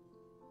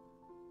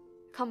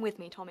come with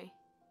me, Tommy.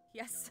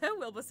 Yes, sir,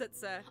 Wilbur-sit,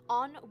 sir.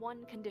 On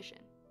one condition.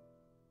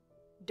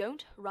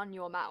 Don't run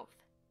your mouth.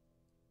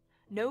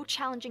 No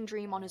challenging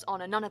Dream on his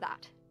honor, none of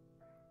that.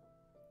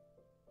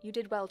 You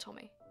did well,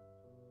 Tommy.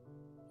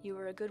 You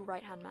were a good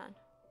right-hand man.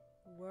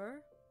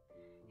 Were?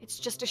 It's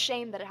just a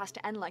shame that it has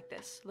to end like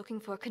this, looking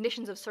for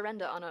conditions of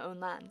surrender on our own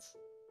lands.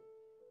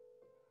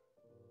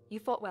 You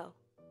fought well.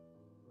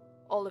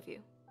 All of you.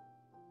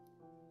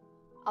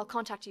 I'll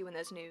contact you when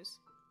there's news.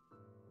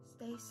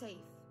 Stay safe.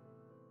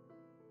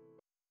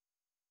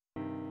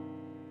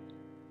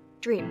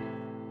 Dream,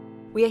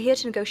 we are here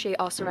to negotiate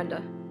our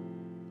surrender.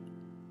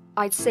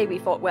 I'd say we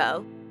fought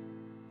well.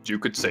 You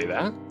could say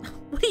that.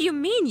 What do you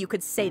mean you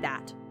could say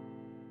that?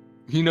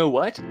 You know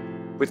what?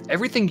 With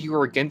everything you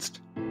were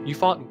against, you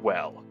fought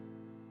well.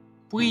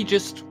 We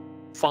just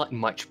fought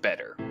much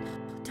better.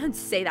 Don't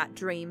say that,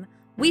 Dream.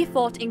 We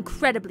fought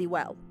incredibly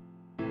well.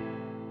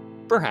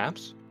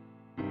 Perhaps.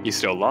 You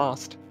still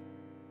lost.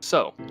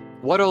 So,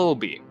 what'll it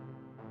be?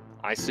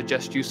 I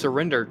suggest you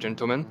surrender,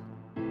 gentlemen.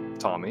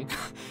 Tommy.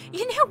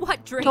 You know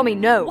what, Dream? Tommy,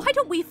 no. Why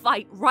don't we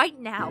fight right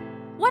now?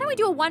 Why don't we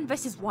do a 1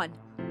 versus 1?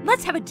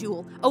 Let's have a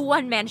duel. A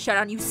one-man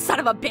showdown, you son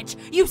of a bitch!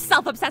 You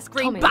self-obsessed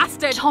green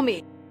bastard!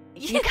 Tommy,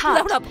 you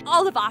can't. Blown up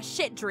all of our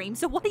shit, Dream,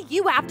 so what do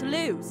you have to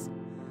lose?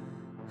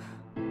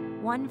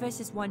 1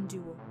 versus 1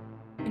 duel.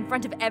 In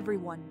front of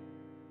everyone.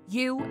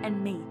 You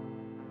and me.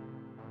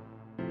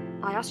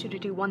 I asked you to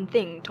do one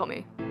thing,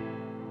 Tommy.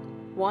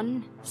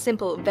 One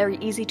simple, very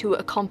easy to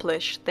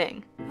accomplish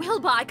thing.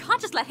 Wilbur, I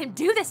can't just let him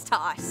do this to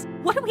us.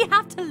 What do we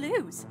have to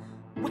lose?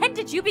 When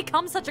did you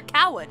become such a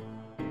coward?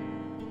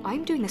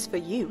 I'm doing this for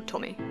you,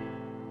 Tommy.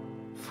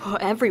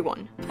 For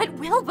everyone. But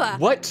Wilbur!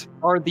 What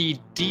are the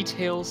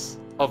details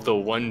of the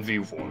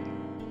 1v1?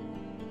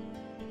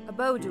 A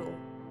bow duel.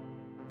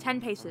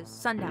 10 paces,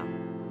 sundown.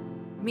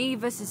 Me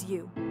versus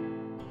you.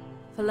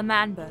 For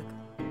L'Manberg.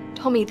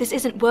 Tommy, this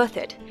isn't worth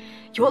it.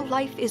 Your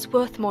life is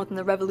worth more than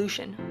the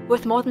revolution.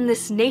 Worth more than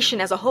this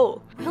nation as a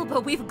whole. Wilbur,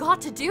 we've got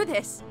to do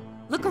this.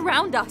 Look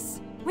around us.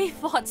 We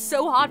fought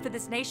so hard for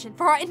this nation,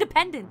 for our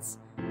independence.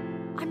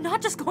 I'm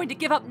not just going to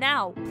give up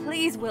now.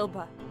 Please,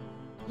 Wilbur.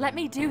 Let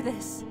me do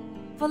this.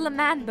 For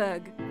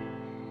L'Manberg.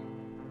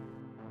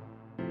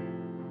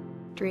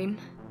 Dream,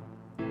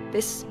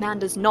 this man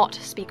does not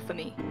speak for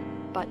me.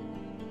 But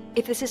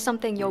if this is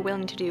something you're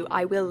willing to do,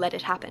 I will let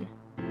it happen.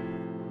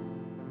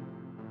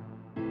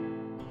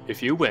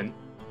 If you win,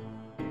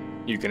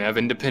 you can have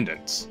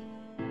independence.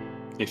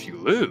 If you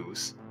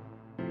lose,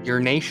 your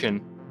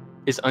nation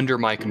is under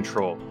my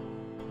control.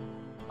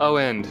 Oh,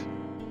 and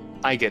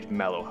I get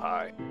mellow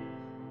high.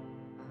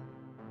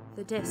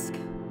 The disc.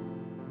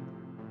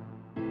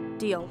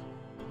 Deal.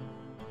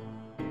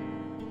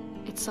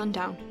 It's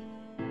sundown.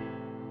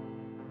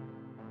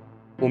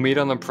 We'll meet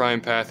on the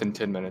prime path in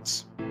 10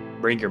 minutes.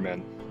 Bring your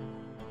men.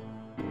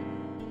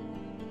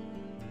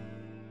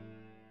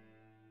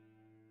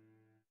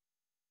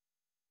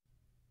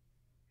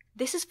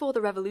 This is for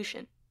the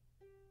revolution.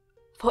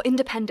 For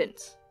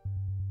independence.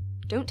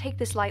 Don't take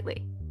this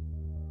lightly.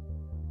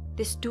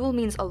 This duel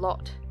means a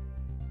lot.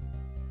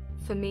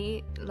 For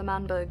me,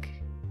 L'Manberg,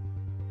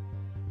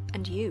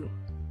 and you.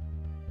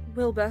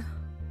 Wilbur,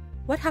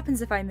 what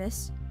happens if I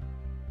miss?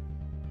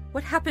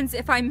 What happens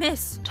if I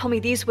miss? Tommy,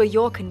 these were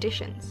your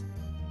conditions.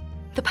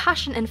 The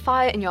passion and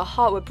fire in your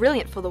heart were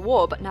brilliant for the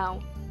war, but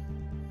now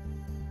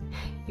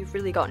you've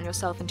really gotten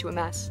yourself into a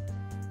mess.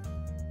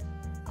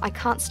 I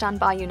can't stand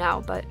by you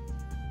now, but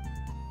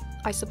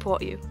I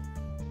support you.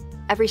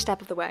 Every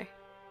step of the way.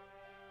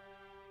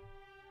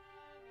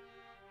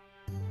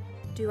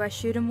 Do I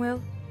shoot him,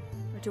 Will?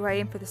 Or do I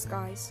aim for the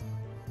skies?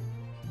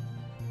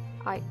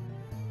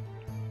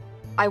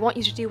 I want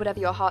you to do whatever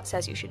your heart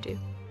says you should do.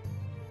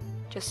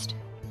 Just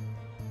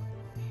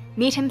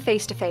meet him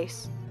face to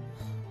face.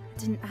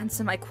 Didn't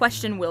answer my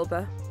question,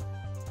 Wilbur.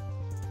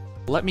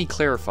 Let me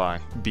clarify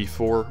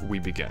before we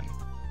begin.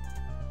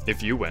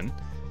 If you win,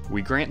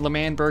 we grant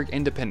L'Manberg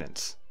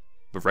independence,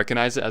 but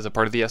recognize it as a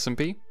part of the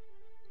SMP.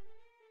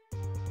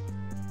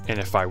 And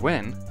if I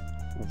win,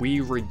 we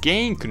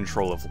regain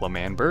control of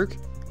L'Manberg,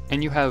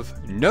 and you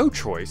have no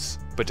choice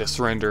but to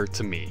surrender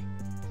to me.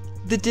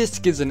 The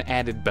disc is an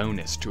added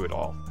bonus to it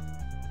all.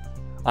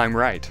 I'm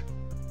right.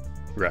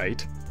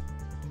 Right?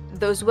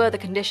 Those were the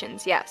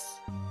conditions, yes.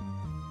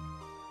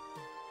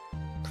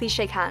 Please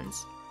shake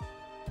hands.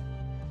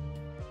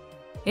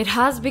 It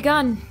has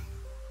begun.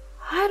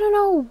 I don't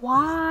know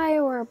why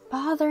we're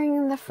bothering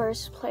in the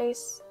first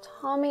place.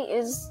 Tommy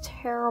is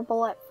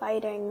terrible at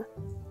fighting.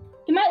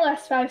 He might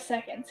last 5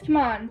 seconds. Come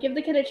on, give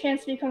the kid a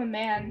chance to become a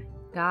man.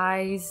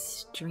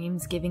 Guys,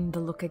 Dream's giving the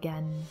look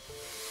again.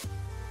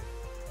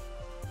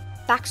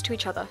 Backs to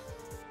each other.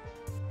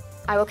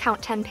 I will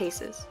count 10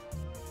 paces.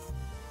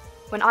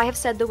 When I have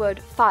said the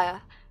word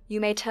fire,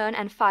 you may turn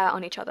and fire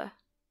on each other.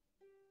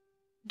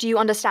 Do you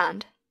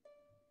understand?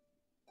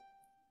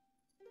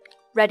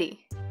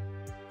 Ready.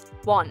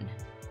 1,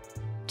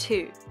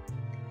 2,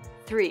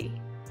 3,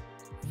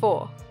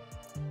 4,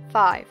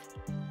 5,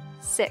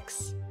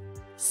 6,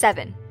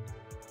 7,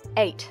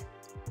 8,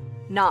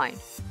 9.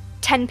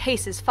 10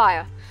 paces,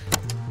 fire.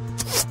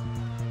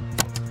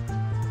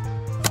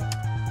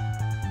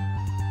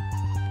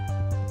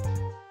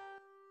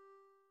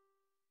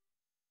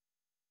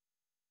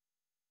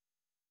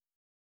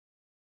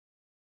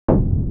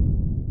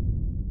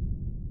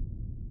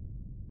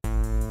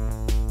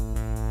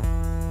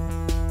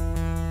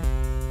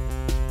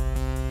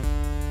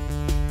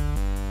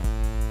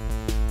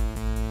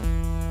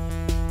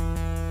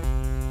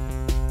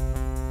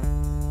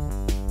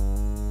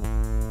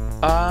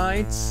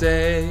 I'd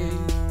say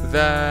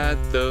that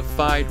the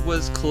fight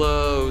was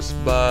close,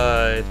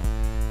 but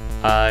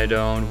I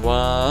don't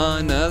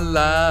wanna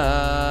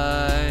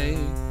lie.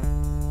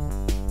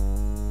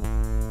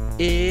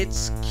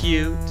 It's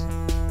cute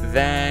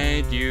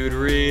that you'd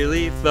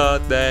really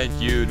thought that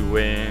you'd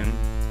win.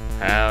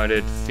 How'd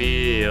it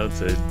feel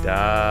to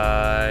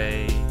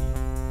die?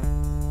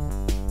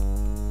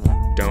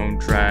 Don't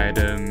try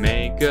to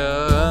make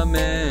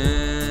amends.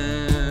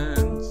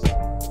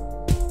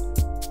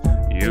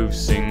 You've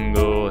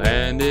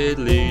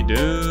single-handedly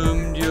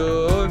doomed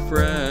your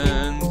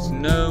friends.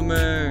 No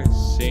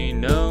mercy,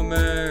 no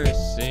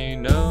mercy,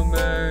 no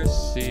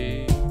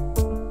mercy.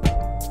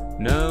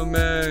 No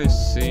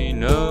mercy,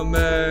 no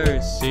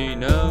mercy,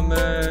 no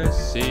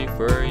mercy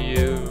for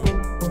you.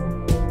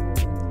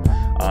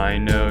 I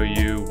know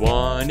you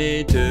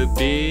wanted to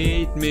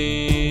beat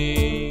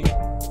me,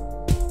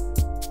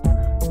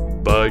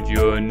 but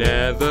you're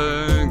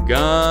never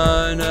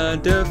gonna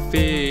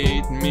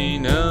defeat me.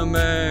 No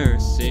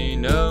mercy,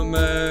 no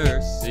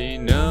mercy,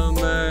 no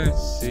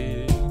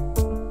mercy.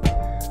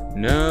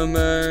 No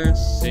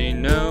mercy,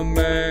 no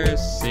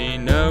mercy,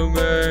 no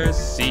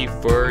mercy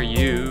for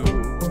you.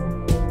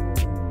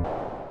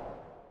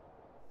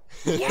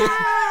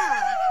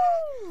 Yeah!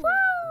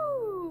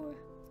 Woo!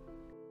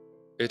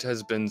 It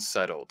has been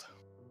settled.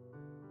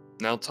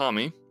 Now,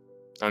 Tommy,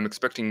 I'm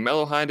expecting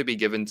Mellow High to be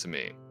given to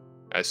me.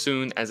 As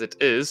soon as it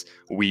is,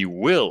 we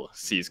will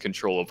seize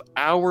control of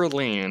our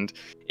land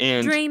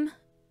and— Dream,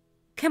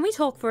 can we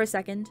talk for a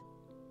second?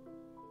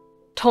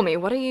 Tommy,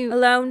 what are you—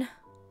 Alone.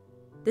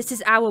 This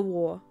is our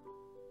war.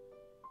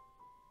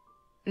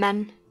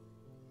 Men,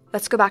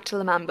 let's go back to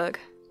L'Manberg.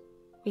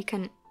 We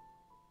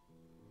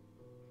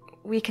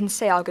can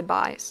say our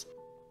goodbyes.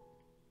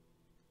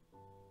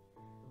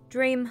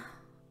 Dream,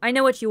 I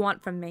know what you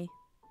want from me.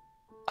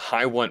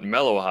 I want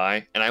Mellow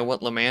High, and I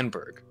want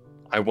L'Manberg.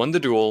 I won the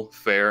duel,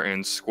 fair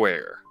and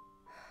square.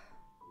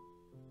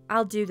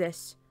 I'll do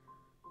this.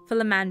 For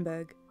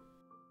L'Manberg.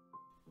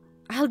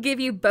 I'll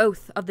give you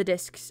both of the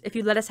discs if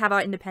you let us have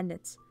our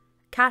independence.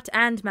 Cat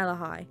and Mellow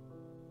High.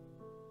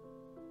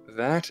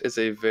 That is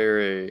a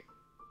very,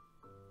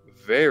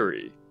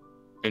 very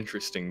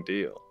interesting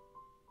deal.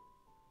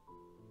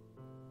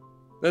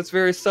 That's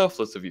very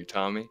selfless of you,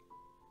 Tommy.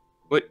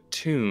 What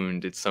tune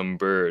did some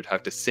bird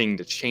have to sing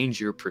to change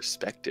your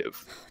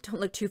perspective? Don't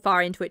look too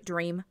far into it,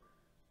 Dream.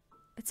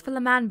 It's for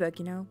L'Manberg,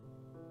 you know.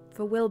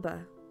 For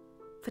Wilbur.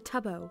 For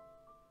Tubbo.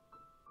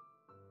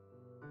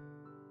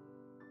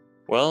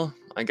 Well,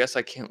 I guess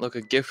I can't look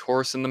a gift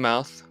horse in the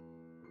mouth.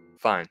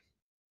 Fine.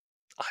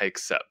 I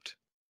accept.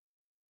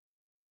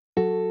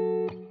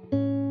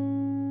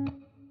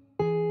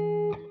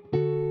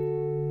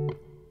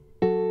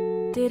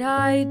 Did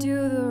I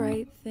do the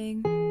right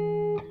thing?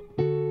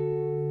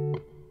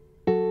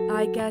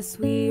 I guess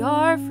we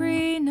are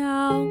free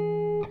now.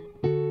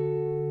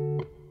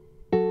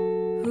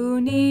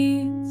 Who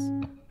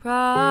needs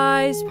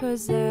prized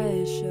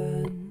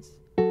possessions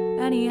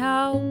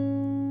anyhow?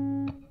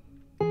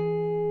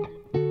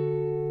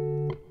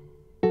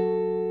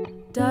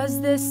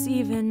 Does this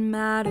even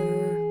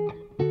matter?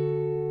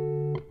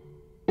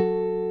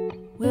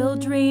 Will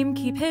Dream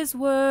keep his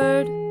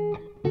word?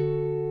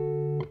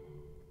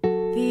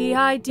 The The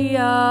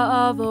idea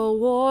of a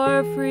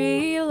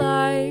war-free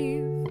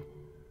life,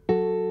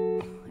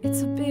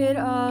 it's a bit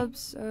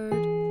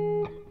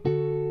absurd.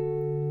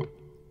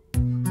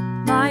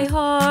 My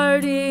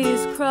heart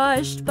is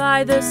crushed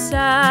by the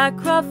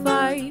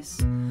sacrifice.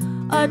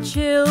 A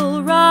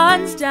chill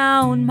runs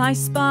down my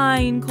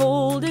spine,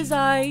 cold as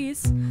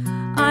ice.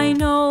 I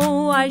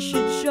know I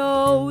should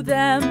show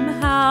them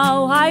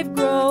how I've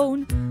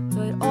grown,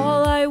 but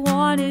all I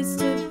want is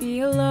to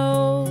be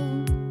alone.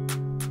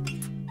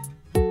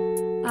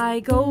 I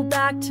go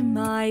back to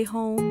my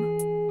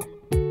home.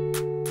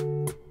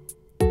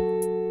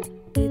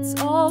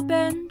 It's all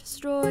been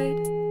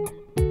destroyed.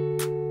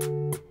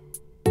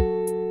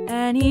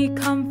 Any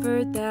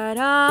comfort that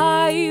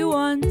I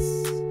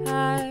once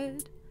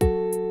had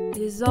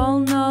is all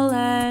null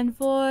and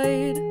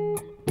void.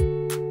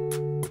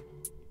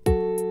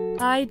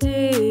 I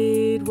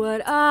did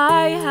what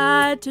I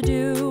had to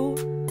do,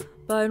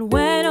 but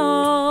when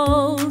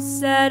all's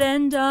said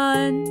and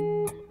done,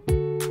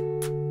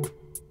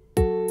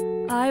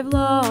 I've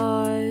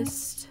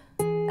lost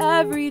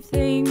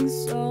everything,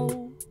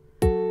 so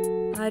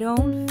I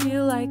don't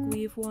feel like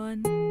we've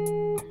won.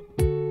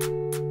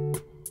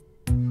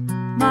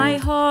 My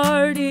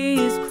heart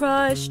is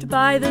crushed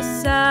by the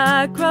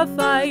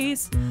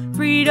sacrifice.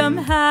 Freedom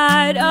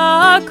had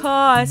a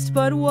cost,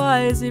 but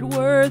was it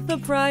worth the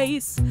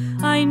price?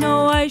 I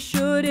know I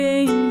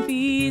shouldn't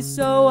be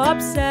so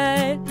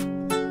upset.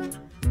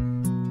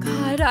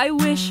 God, I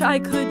wish I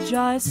could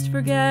just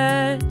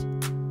forget.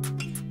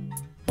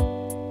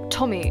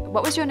 Tommy,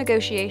 what was your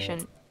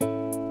negotiation?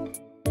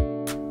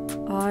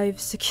 I've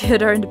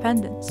secured our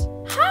independence.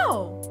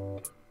 How?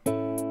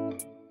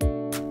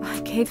 I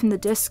gave him the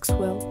discs,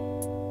 Will.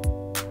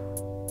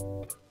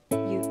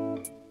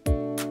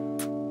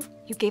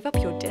 You gave up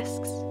your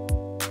discs?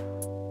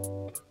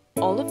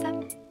 All of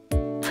them?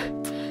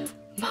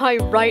 My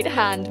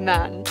right-hand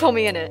man,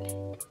 Tommy Innit.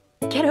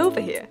 Get over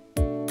here.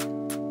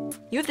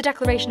 You have the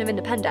Declaration of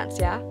Independence,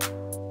 yeah?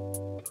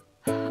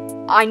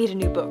 I need a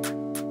new book.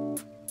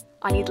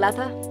 I need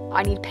leather,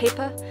 I need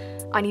paper,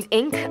 I need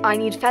ink, I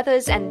need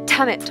feathers, and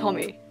damn it,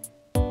 Tommy,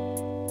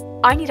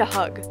 I need a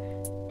hug.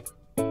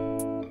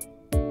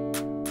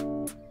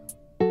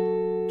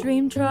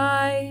 Dream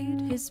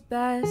tried his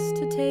best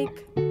to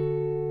take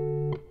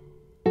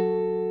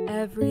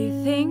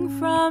everything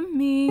from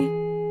me.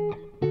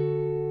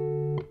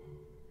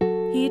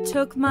 He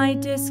took my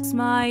discs,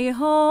 my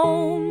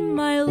home,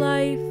 my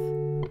life,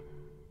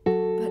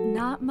 but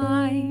not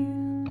my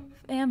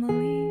family.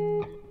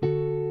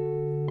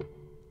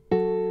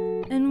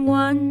 And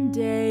one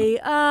day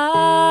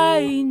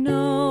I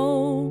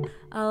know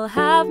I'll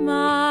have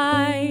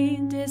my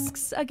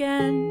discs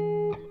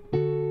again.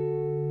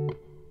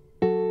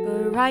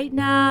 But right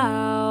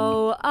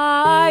now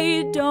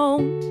I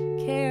don't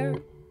care,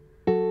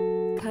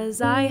 'cause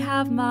I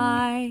have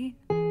my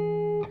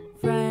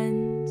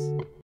friends.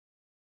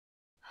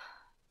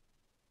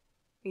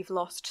 We've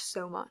lost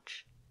so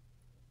much.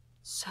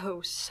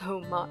 So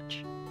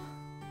much.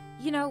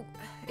 You know,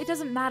 it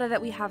doesn't matter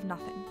that we have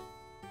nothing.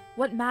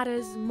 What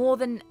matters more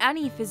than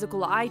any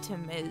physical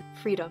item is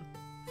freedom.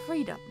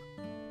 Freedom.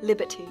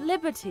 Liberty.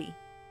 Liberty.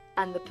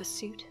 And the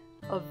pursuit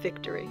of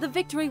victory. The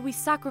victory we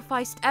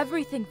sacrificed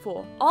everything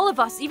for. All of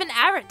us, even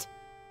Arit.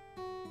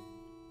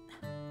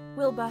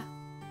 Wilbur,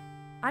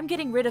 I'm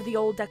getting rid of the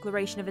old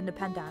Declaration of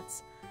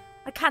Independence.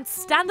 I can't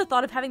stand the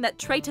thought of having that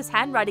traitor's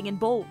handwriting in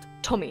bold.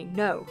 Tommy,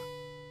 no.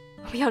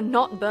 We are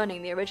not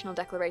burning the original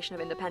Declaration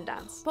of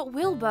Independence. But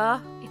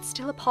Wilbur... It's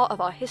still a part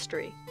of our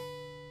history.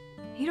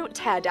 You don't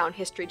tear down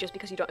history just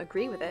because you don't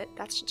agree with it.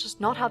 That's just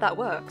not how that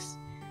works.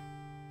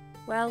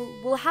 Well,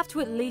 we'll have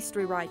to at least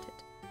rewrite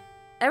it.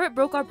 Arit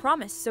broke our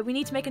promise, so we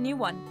need to make a new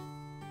one.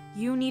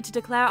 You need to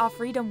declare our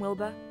freedom,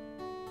 Wilbur.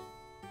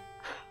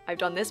 I've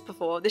done this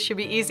before. This should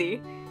be easy.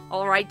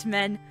 All right,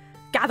 men.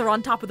 Gather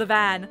on top of the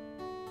van.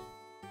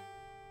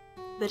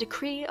 The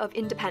Decree of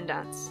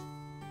Independence.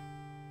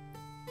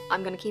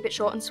 I'm going to keep it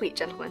short and sweet,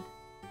 gentlemen.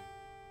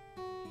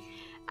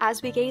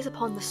 As we gaze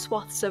upon the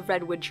swaths of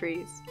redwood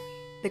trees,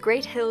 the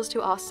great hills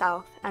to our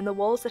south, and the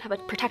walls that have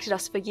protected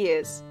us for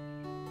years,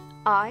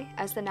 I,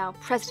 as the now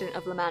president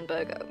of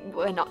L'Manberg,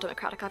 we're not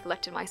democratic, I've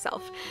elected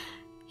myself,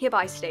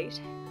 hereby state,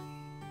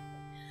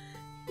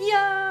 Yo!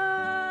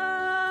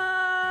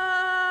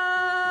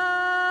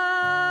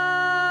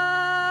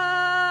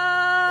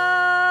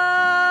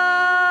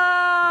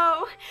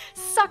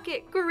 Suck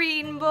it,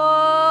 green boy!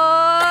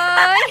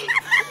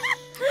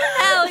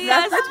 Hell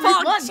yes,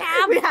 won.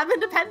 champ! We have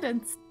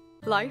independence.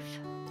 Life,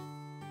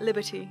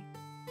 liberty,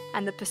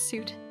 and the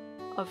pursuit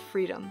of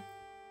freedom.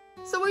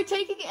 So we're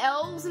taking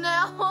L's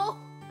now?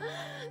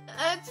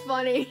 That's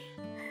funny.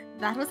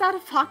 That was out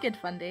of pocket,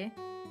 Fundy.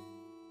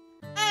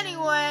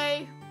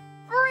 Anyway,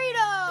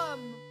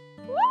 freedom!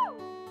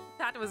 Woo!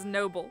 That was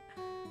noble.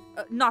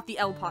 Not the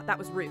L part, that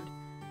was rude.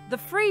 The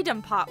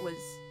freedom part was...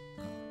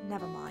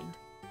 never mind.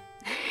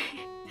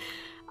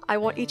 I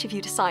want each of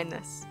you to sign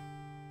this.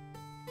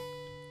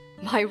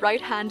 My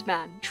right-hand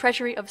man,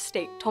 Treasury of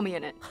State, Tommy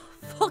Innit.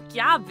 Fuck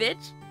yeah,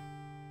 bitch!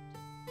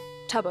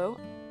 Tubbo,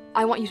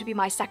 I want you to be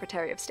my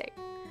Secretary of State.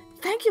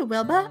 Thank you,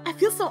 Wilbur. I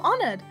feel so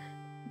honored.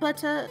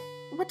 But,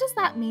 what does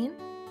that mean?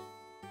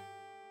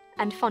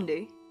 And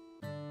Fundy.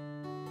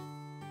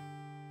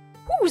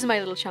 Who's my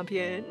little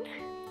champion?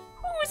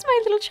 Who's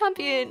my little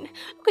champion?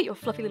 Look at your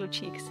fluffy little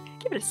cheeks.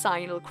 Give it a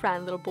sign, you little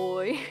crayon little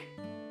boy.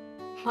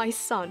 My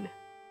son.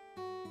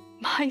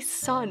 My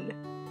son.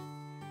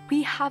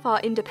 We have our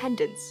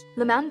independence.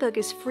 L'Manberg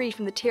is free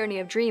from the tyranny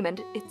of Dream,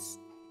 and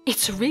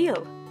it's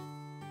real.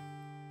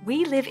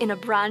 We live in a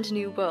brand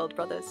new world,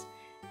 brothers.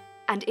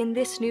 And in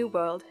this new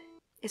world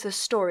is a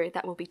story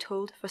that will be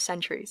told for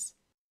centuries.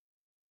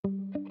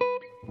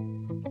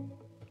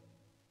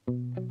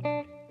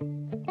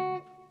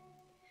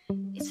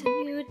 It's a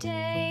new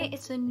day,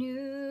 it's a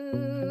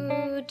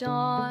new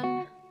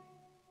dawn.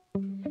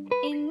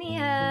 In the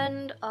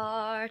end,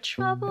 our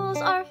troubles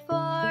are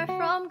far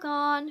from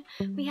gone.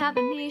 We have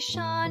a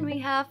nation, we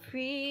have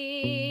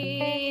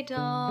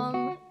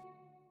freedom.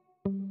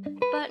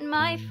 But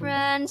my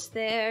friends,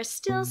 there's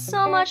still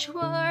so much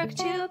work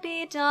to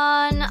be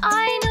done.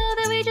 I know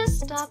that we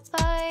just stopped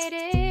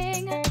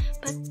fighting,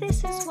 but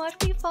this is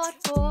what we fought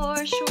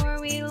for. Sure,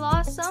 we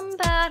lost some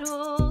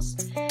battles,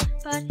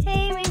 but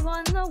hey, we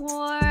won the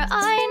war.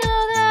 I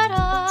know that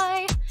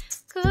I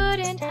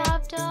couldn't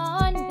have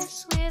done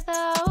this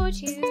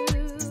without you.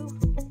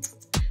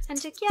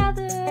 And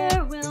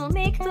together we'll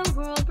make the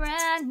world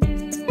brand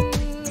new.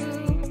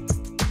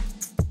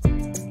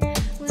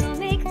 We'll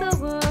make the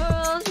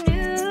world new.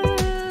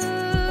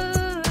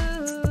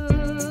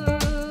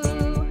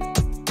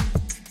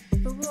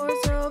 The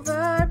war's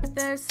over, but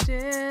there's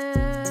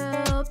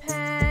still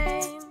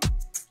pain.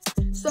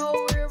 So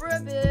we'll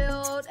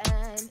rebuild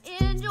and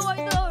enjoy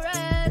the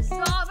rest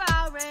of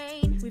our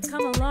reign. We've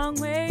come a long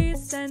way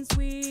since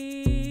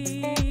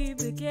we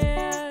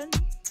began.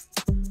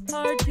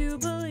 Hard to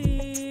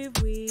believe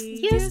we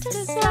Used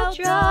to sell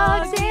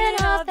drugs in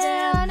a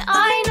van.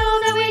 I know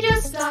that we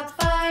just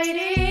stopped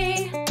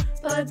fighting,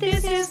 but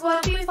this is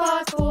what we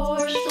fought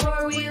for.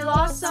 Sure, we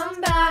lost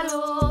some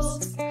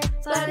battles,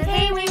 but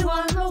hey, we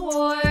won the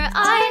war.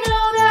 I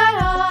know that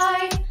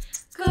I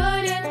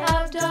couldn't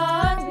have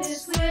done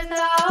this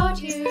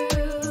without you.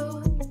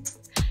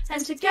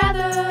 And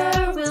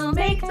together we'll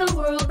make the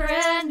world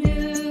brand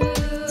new.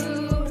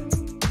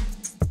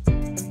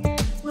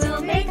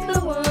 We'll make the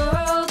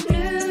world new.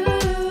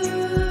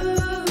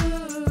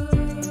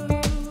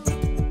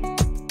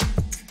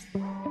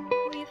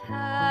 We've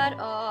had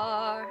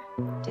our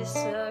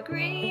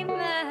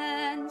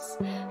disagreements,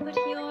 but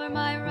you're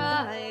my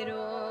ride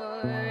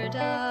or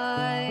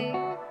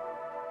die.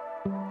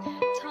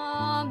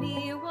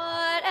 Tommy,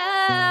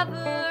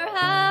 whatever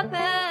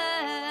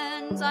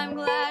happens, I'm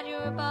glad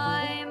you're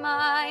by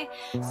my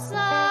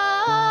side.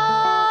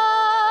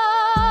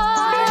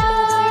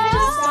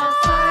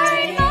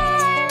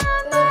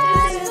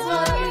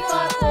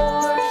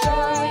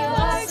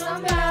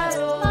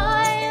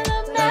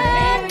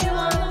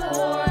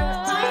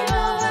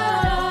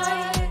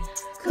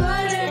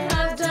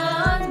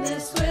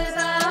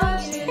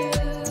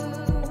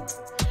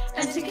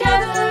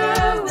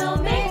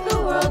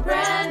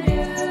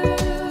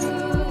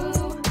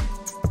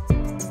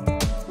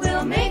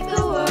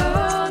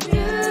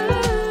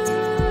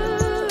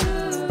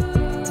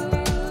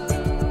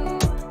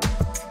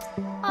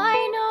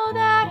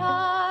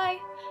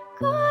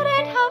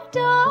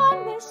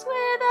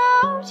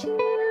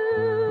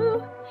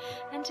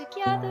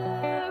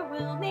 Together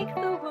we'll make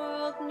the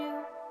world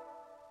new.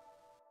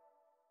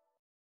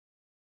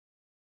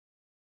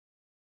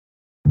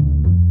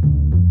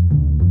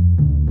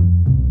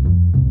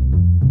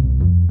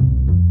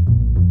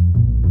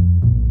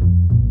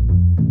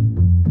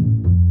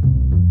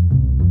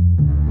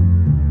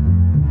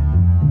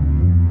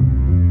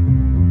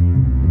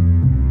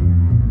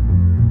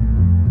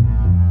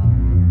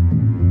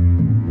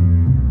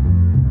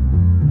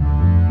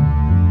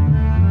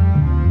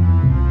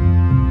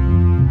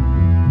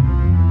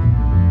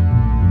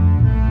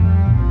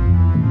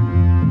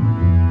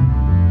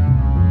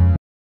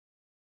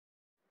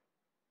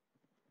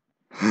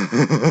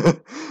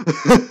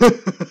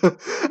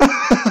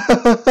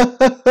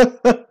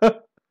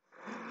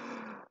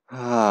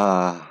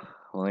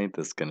 Well, ain't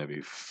this gonna be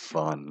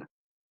fun?